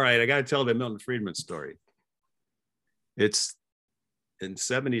 All right. I got to tell the Milton Friedman story. It's in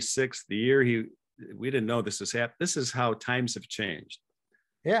 76, the year we didn't know this has happened. This is how times have changed.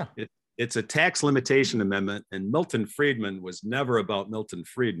 Yeah. It's a tax limitation amendment, and Milton Friedman was never about Milton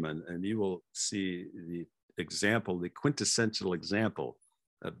Friedman. And you will see the quintessential example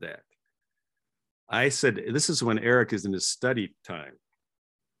of that. I said, this is when Eric is in his study time.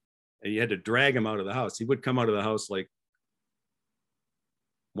 And you had to drag him out of the house. He would come out of the house like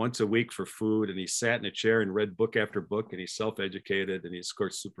once a week for food, and he sat in a chair and read book after book, and he's self-educated, and he's, of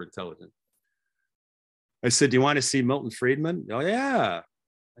course, super intelligent. I said, do you want to see Milton Friedman? Oh, yeah.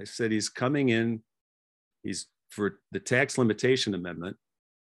 I said, he's coming in. He's for the tax limitation amendment.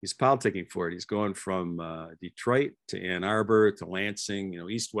 He's politicking for it. He's going from Detroit to Ann Arbor to Lansing,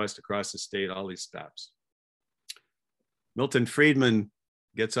 east, west, across the state, all these stops. Milton Friedman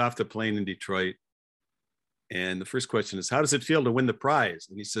gets off the plane in Detroit. And the first question is, how does it feel to win the prize?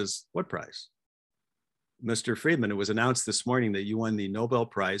 And he says, what prize? Mr. Friedman, it was announced this morning that you won the Nobel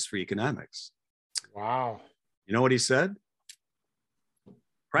Prize for Economics. Wow. You know what he said?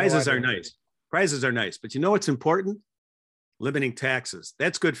 Prizes are nice. Prizes are nice. But you know what's important? Limiting taxes.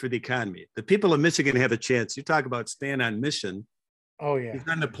 That's good for the economy. The people of Michigan have a chance. You talk about staying on mission. Oh, yeah. He's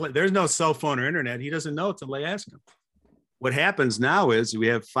on there's no cell phone or internet. He doesn't know until I ask him. What happens now is we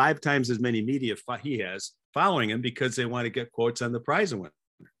have 5 times as many media he has following him because they want to get quotes on the prize winner.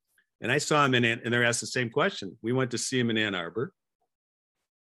 And I saw him and they're asked the same question. We went to see him in Ann Arbor.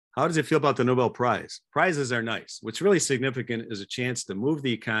 How does it feel about the Nobel Prize? Prizes are nice. What's really significant is a chance to move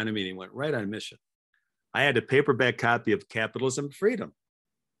the economy, and he went right on mission. I had a paperback copy of Capitalism and Freedom.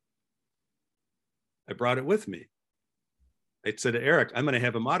 I brought it with me. I said to Eric, I'm going to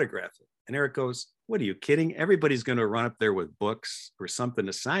have him autograph it. And Eric goes, what are you kidding? Everybody's going to run up there with books or something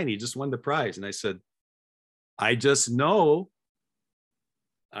to sign. He just won the prize. And I said, I just know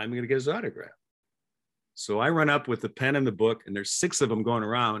I'm going to get his autograph. So I run up with the pen and the book, and there's 6 of them going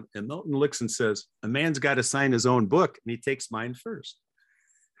around. And Milton looks and says, a man's got to sign his own book. And he takes mine first.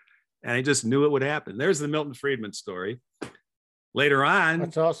 And I just knew it would happen. There's the Milton Friedman story. Later on,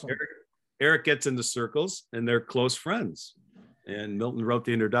 that's awesome. Eric gets into circles, and they're close friends. And Milton wrote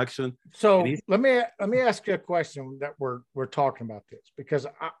the introduction. So let me ask you a question that we're talking about this, because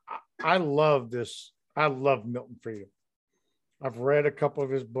I love this. I love Milton Friedman. I've read a couple of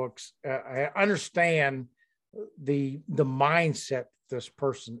his books. I understand the mindset this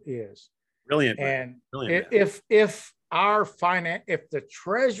person is. Brilliant. And brilliant. if the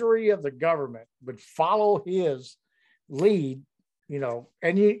treasury of the government would follow his lead,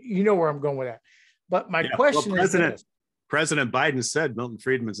 and you know where I'm going with that. But my question is this. President Biden said Milton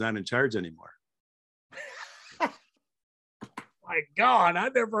Friedman's not in charge anymore. My God, I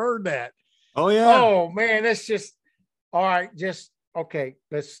never heard that. Oh, yeah. Oh, man, that's just, All right, just okay.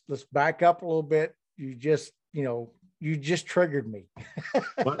 Let's back up a little bit. You just triggered me.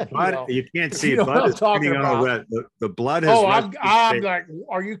 You can't see you know Bud what is I'm talking getting all about. wet. The blood has rushed his I'm face. like,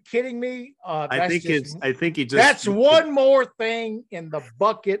 are you kidding me? I think he just. That's one more thing in the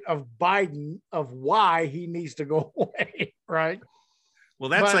bucket of Biden of why he needs to go away, right? Well,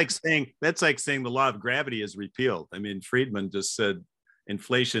 that's like saying the law of gravity is repealed. I mean, Friedman just said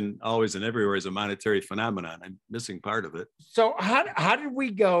inflation always and everywhere is a monetary phenomenon. I'm missing part of it. So how did we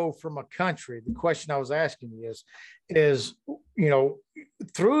go from a country? The question I was asking you is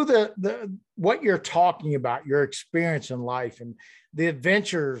through the what you're talking about, your experience in life and the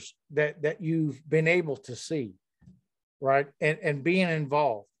adventures that you've been able to see, right? And being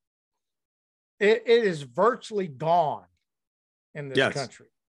involved. It is virtually gone in this country.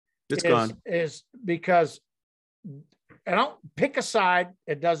 It's gone. Is because I don't pick a side.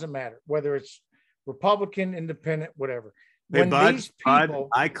 It doesn't matter whether it's Republican, independent, whatever. Hey, Bud,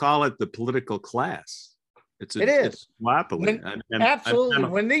 I call it the political class. It is. It's duopoly. Absolutely.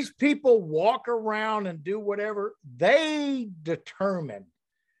 When these people walk around and do whatever, they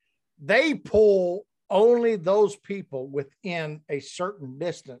pull only those people within a certain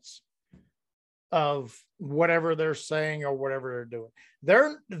distance of whatever they're saying or whatever they're doing.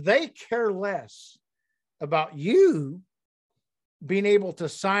 They care less about you being able to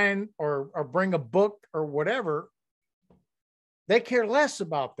sign or bring a book or whatever. They care less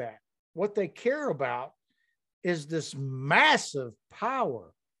about that. What they care about is this massive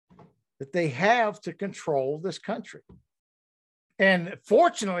power that they have to control this country. And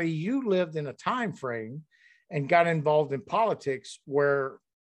fortunately, you lived in a time frame and got involved in politics where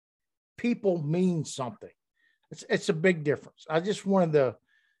people mean something. It's a big difference. I just wanted to,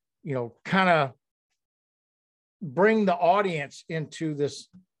 kind of bring the audience into this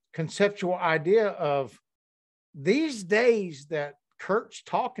conceptual idea of these days that Kurt's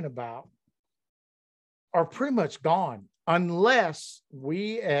talking about are pretty much gone unless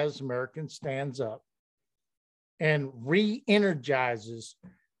we as Americans stands up and re-energizes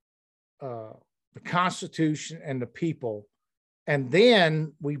the Constitution and the people. And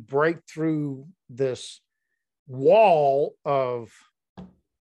then we break through this wall of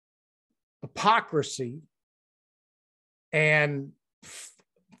hypocrisy and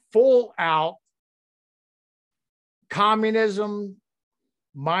full out communism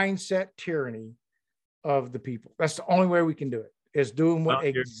mindset tyranny of the people. That's the only way we can do it, is doing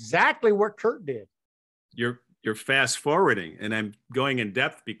exactly what Kurt did. You're fast forwarding, and I'm going in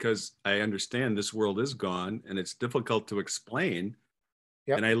depth because I understand this world is gone and it's difficult to explain.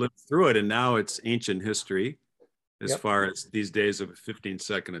 Yep. And I lived through it, and now it's ancient history as far as these days of a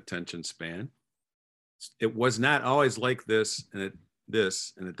 15-second attention span. It was not always like this, and it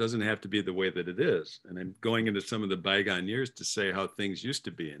doesn't have to be the way that it is. And I'm going into some of the bygone years to say how things used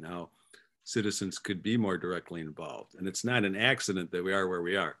to be and how citizens could be more directly involved. And it's not an accident that we are where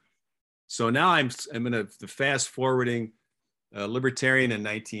we are. So now I'm going to fast forwarding libertarian in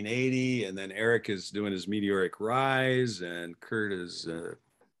 1980, and then Eric is doing his meteoric rise, and Kurt is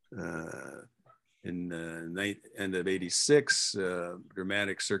in end of 86,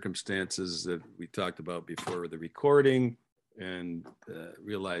 dramatic circumstances that we talked about before the recording, and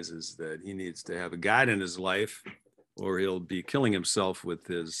realizes that he needs to have a God in his life or he'll be killing himself with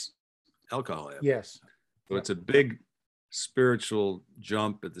his alcohol habit. Yes. So it's a big spiritual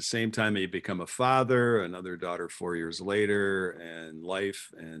jump. At the same time, he become a father, another daughter 4 years later, and life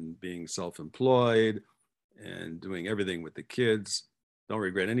and being self-employed and doing everything with the kids. Don't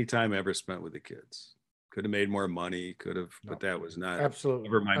regret any time I ever spent with the kids. Could have made more money, but that was not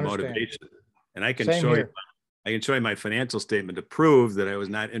ever my motivation. And I can show you my financial statement to prove that I was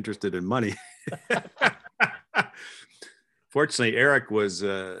not interested in money. Fortunately, Eric was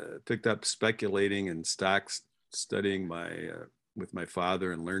picked up speculating in stocks, studying with my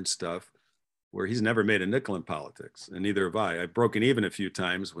father, and learned stuff where he's never made a nickel in politics, and neither have I. I've broken even a few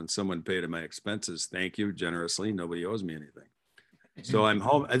times when someone paid my expenses. Thank you generously. Nobody owes me anything. So I'm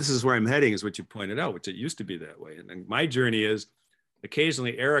home. This is where I'm heading, is what you pointed out, which it used to be that way. And my journey is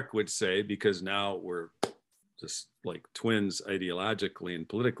occasionally Eric would say, because now we're just like twins ideologically and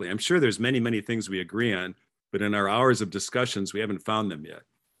politically, I'm sure there's many, many things we agree on, but in our hours of discussions, we haven't found them yet.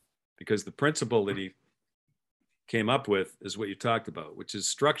 Because the principle that he came up with is what you talked about, which is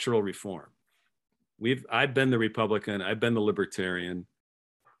structural reform. I've been the Republican, I've been the Libertarian.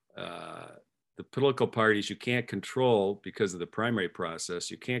 The political parties you can't control because of the primary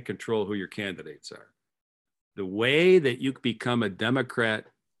process. You can't control who your candidates are. The way that you become a Democrat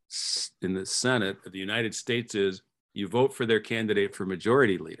in the Senate of the United States is you vote for their candidate for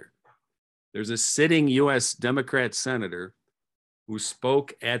majority leader. There's a sitting U.S. Democrat senator who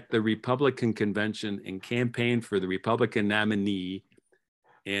spoke at the Republican convention and campaigned for the Republican nominee,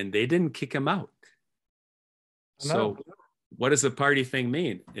 and they didn't kick him out. So what does the party thing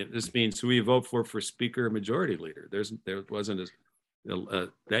mean? It just means who you vote for speaker or majority leader. There wasn't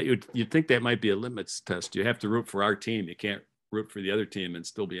that you'd think that might be a litmus test. You have to root for our team. You can't root for the other team and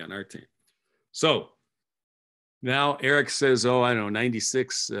still be on our team. So now Eric says, oh, I don't know,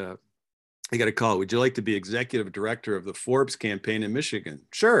 96, I got a call. Would you like to be executive director of the Forbes campaign in Michigan?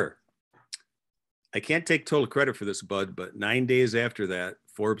 Sure. I can't take total credit for this, Bud, but 9 days after that,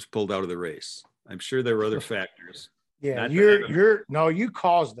 Forbes pulled out of the race. I'm sure there were other factors. Yeah, you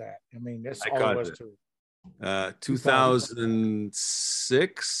caused that. I mean, that's all it was to it.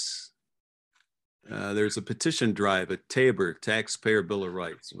 2006, there's a petition drive at Tabor, Taxpayer Bill of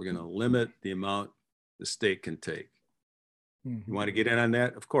Rights. We're going to limit the amount the state can take. You want to get in on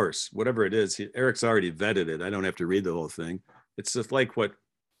that? Of course, whatever it is. Eric's already vetted it. I don't have to read the whole thing. It's just like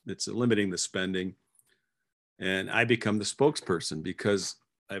it's limiting the spending. And I become the spokesperson because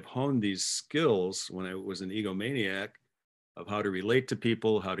I've honed these skills when I was an egomaniac of how to relate to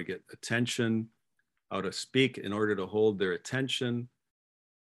people, how to get attention, how to speak in order to hold their attention.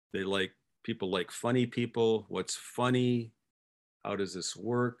 People like funny people. What's funny? How does this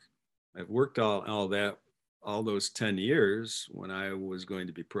work? I've worked all that, all those 10 years when I was going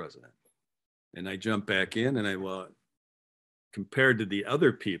to be president. And I jumped back in and compared to the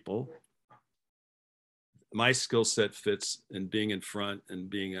other people, my skill set fits in being in front and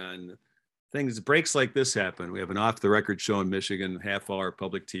being on things. Breaks like this happen. We have an off the record show in Michigan, half-hour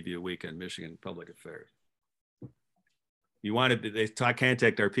public TV a week on Michigan Public Affairs. They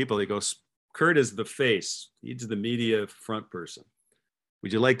contact our people. They go, Kurt is the face. He's the media front person.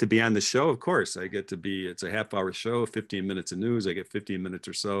 Would you like to be on the show? Of course. I get to be, it's a half-hour show, 15 minutes of news. I get 15 minutes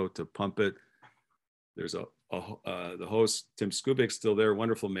or so to pump it. There's the host, Tim Skubik's still there,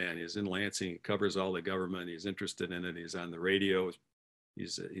 wonderful man. He's in Lansing, he covers all the government. He's interested in it. He's on the radio.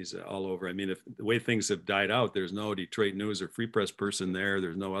 He's all over. I mean, if the way things have died out, there's no Detroit News or Free Press person there.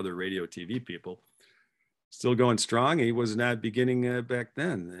 There's no other radio, TV people. Still going strong. He was not beginning back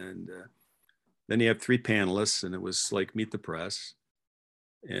then. And then you have 3 panelists, and it was like Meet the Press.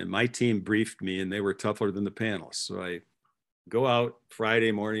 And my team briefed me, and they were tougher than the panelists. So I go out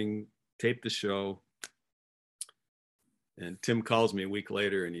Friday morning, tape the show. And Tim calls me a week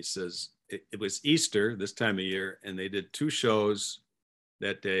later, and he says, it was Easter this time of year, and they did 2 shows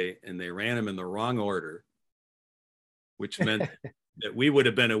that day, and they ran them in the wrong order, which meant that we would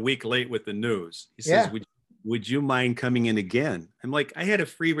have been a week late with the news. He says, would you mind coming in again? I'm like, I had a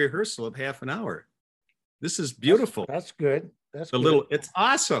free rehearsal of half an hour. This is beautiful. That's good. It's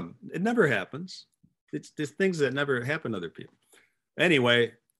awesome. It never happens. There's things that never happen to other people.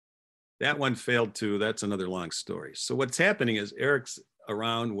 Anyway, that one failed too. That's another long story. So what's happening is Eric's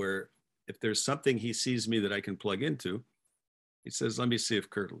around where if there's something he sees me that I can plug into, he says, let me see if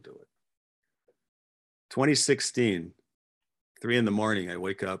Kurt will do it. 2016, 3 a.m, I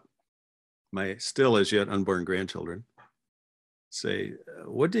wake up, my still as yet unborn grandchildren say,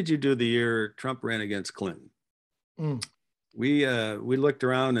 what did you do the year Trump ran against Clinton? We looked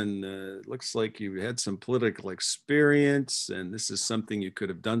around and it looks like you had some political experience and this is something you could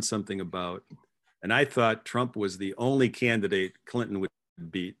have done something about. And I thought Trump was the only candidate Clinton would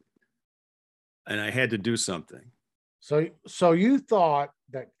beat. And I had to do something. So you thought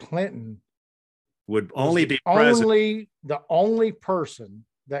that Clinton would only be president. The only person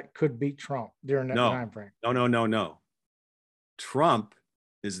that could beat Trump during that time frame. No. Trump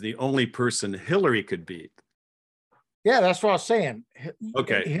is the only person Hillary could beat. Yeah, that's what I was saying.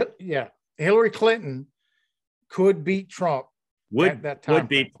 Okay. Hillary Clinton could beat Trump. Would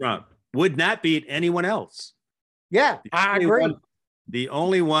beat Trump. Would not beat anyone else. Yeah, I agree. The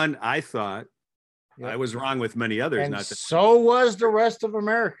only one I thought, I was wrong with many others. And so was the rest of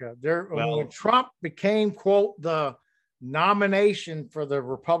America. When Trump became, quote, the nomination for the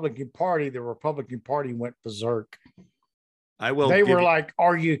Republican Party went berserk. They were like,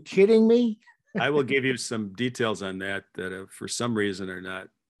 are you kidding me? I will give you some details on that for some reason are not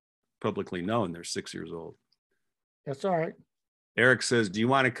publicly known. They're 6 years old. That's all right. Eric says, do you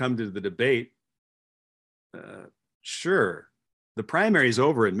want to come to the debate? Sure. The primary is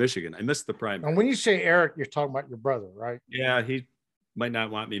over in Michigan. I missed the primary. And when you say Eric, you're talking about your brother, right? Yeah, he might not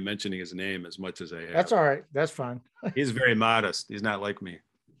want me mentioning his name as much as I have. That's all right. That's fine. He's very modest. He's not like me.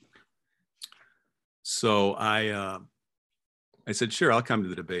 So I said, sure, I'll come to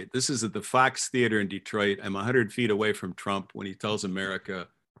the debate. This is at the Fox Theater in Detroit. I'm 100 feet away from Trump when he tells America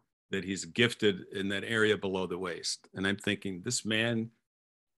that he's gifted in that area below the waist. And I'm thinking, this man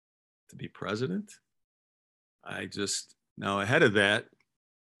to be president. Now ahead of that,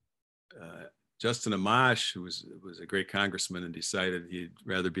 Justin Amash, who was a great congressman and decided he'd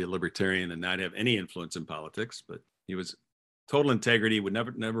rather be a libertarian and not have any influence in politics, but he was total integrity, would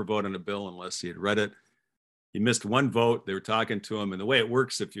never vote on a bill unless he had read it. He missed one vote. They were talking to him. And the way it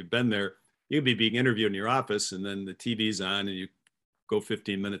works, if you've been there, you'd be being interviewed in your office and then the TV's on and you go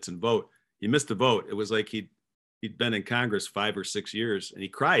 15 minutes and vote. He missed a vote. It was like he'd been in Congress 5 or 6 years and he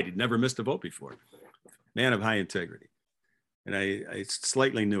cried. He'd never missed a vote before. Man of high integrity. And I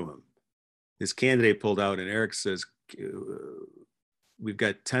slightly knew him. His candidate pulled out and Eric says, we've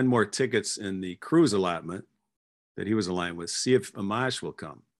got 10 more tickets in the Cruz allotment that he was aligned with. See if Amash will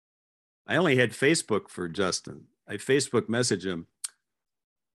come. I only had Facebook for Justin. I Facebook messaged him.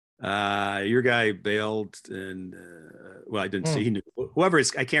 Your guy bailed and, well, I didn't see, he knew. Whoever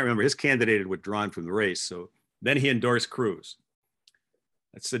I can't remember, his candidate had withdrawn from the race. So then he endorsed Cruz.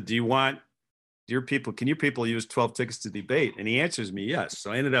 I said, can your people use 12 tickets to debate? And he answers me, yes.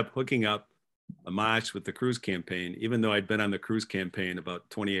 So I ended up hooking up Amash with the Cruz campaign, even though I'd been on the Cruz campaign about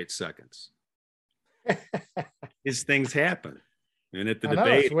 28 seconds. These things happen. And at the debate,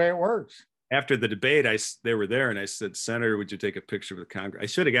 that's the way it works. After the debate, they were there and I said, Senator, would you take a picture with Congress? I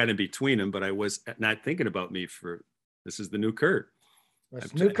should have gotten in between them, but I was not thinking about me this is the new Kurt.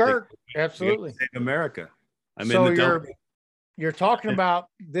 That's new Kurt. Absolutely. Save America. You're talking about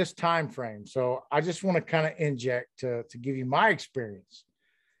this time frame. So I just want to kind of inject to give you my experience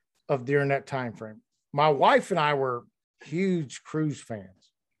of during that time frame. My wife and I were huge Cruz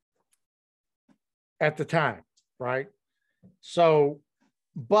fans at the time, right? So,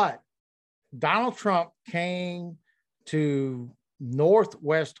 but Donald Trump came to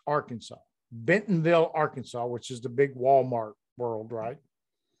Northwest Arkansas, Bentonville, Arkansas, which is the big Walmart world, right?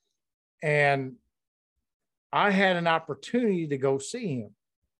 And I had an opportunity to go see him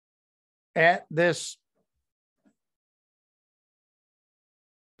at this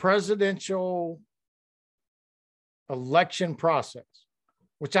presidential election process,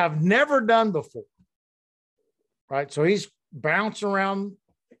 which I've never done before, right? So he's bouncing around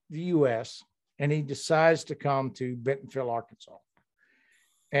the U.S. and he decides to come to Bentonville, Arkansas.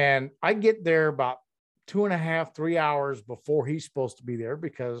 And I get there about 2.5, 3 hours before he's supposed to be there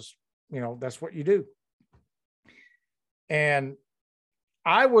because, that's what you do. And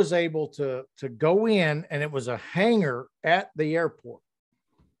I was able to go in and it was a hangar at the airport.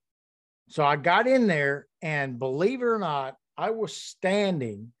 So I got in there and believe it or not, I was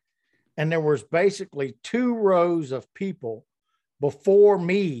standing and there was basically 2 rows of people before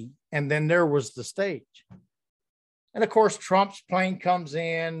me. And then there was the stage. And of course, Trump's plane comes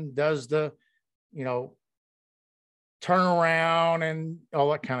in, does the, turn around and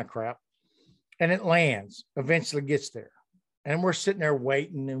all that kind of crap. And it lands, eventually gets there. And we're sitting there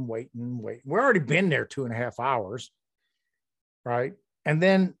waiting and waiting and waiting. We've already been there 2.5 hours, right? And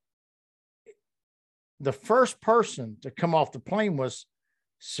then the first person to come off the plane was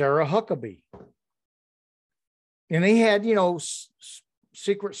Sarah Huckabee. And he had,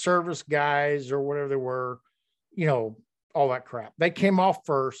 Secret Service guys or whatever they were, all that crap. They came off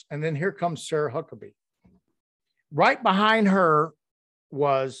first, and then here comes Sarah Huckabee. Right behind her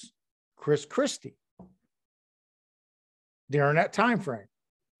was Chris Christie during that time frame.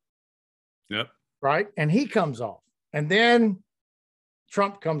 Yep. Right? And he comes off. And then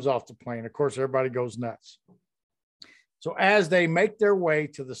Trump comes off the plane. Of course, everybody goes nuts. So as they make their way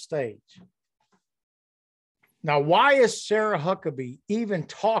to the stage, now, why is Sarah Huckabee even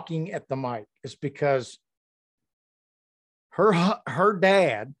talking at the mic? It's because her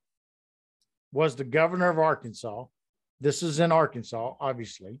dad was the governor of Arkansas. This is in Arkansas,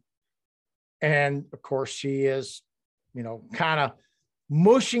 obviously. And of course, she is, kind of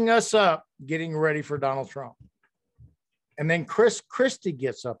mushing us up, getting ready for Donald Trump. And then Chris Christie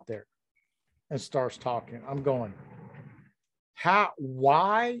gets up there and starts talking. I'm going,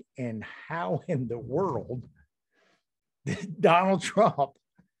 why and how in the world did Donald Trump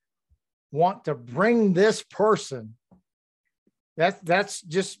want to bring this person? That's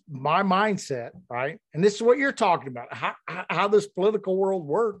just my mindset, right? And this is what you're talking about, how this political world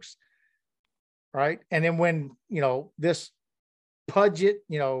works, right? And then when, this pudgy,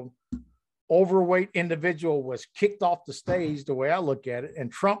 overweight individual was kicked off the stage, the way I look at it,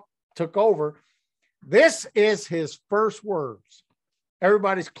 and Trump took over, this is his first words.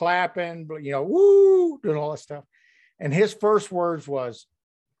 Everybody's clapping, but, woo, doing all that stuff. And his first words was,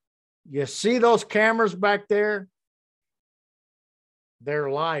 you see those cameras back there?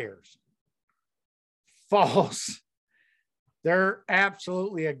 They're liars. False. They're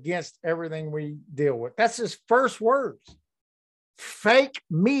absolutely against everything we deal with. That's his first words. fake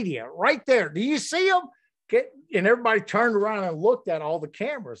media right there. Do you see them? And everybody turned around and looked at all the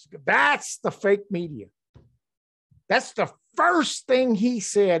cameras. That's the fake media. That's the first thing he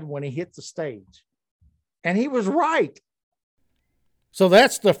said when he hit the stage. And he was right. So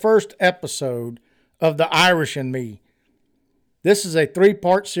that's the first episode of The Irish and Me. This is a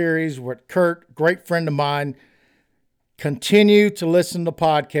 3-part series with Kurt, great friend of mine. Continue to listen to the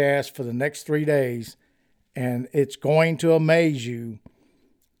podcast for the next 3 days, and it's going to amaze you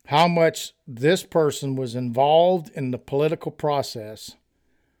how much this person was involved in the political process.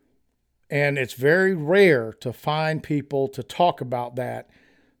 And it's very rare to find people to talk about that.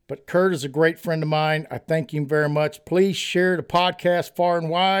 But Kurt is a great friend of mine. I thank him very much. Please share the podcast far and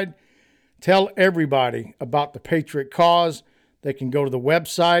wide. Tell everybody about the Patriot Cause. They can go to the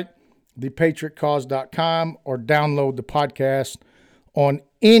website, thepatriotcause.com, or download the podcast on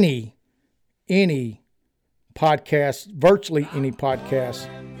any podcast, virtually any podcast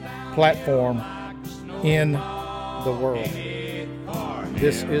platform in the world.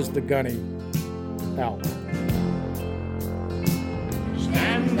 This is the Gunny out.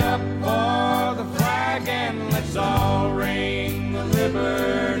 Stand up for the flag and let's all ring the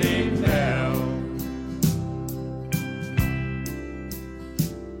Liberty Bell.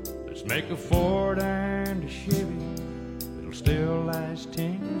 Let's make a Ford and a Chevy, it'll still last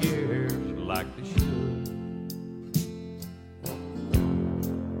 10 years like they should.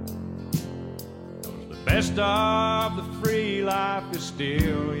 'Cause the best of the free life is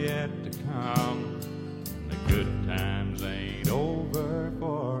still yet to come, and the good times ain't over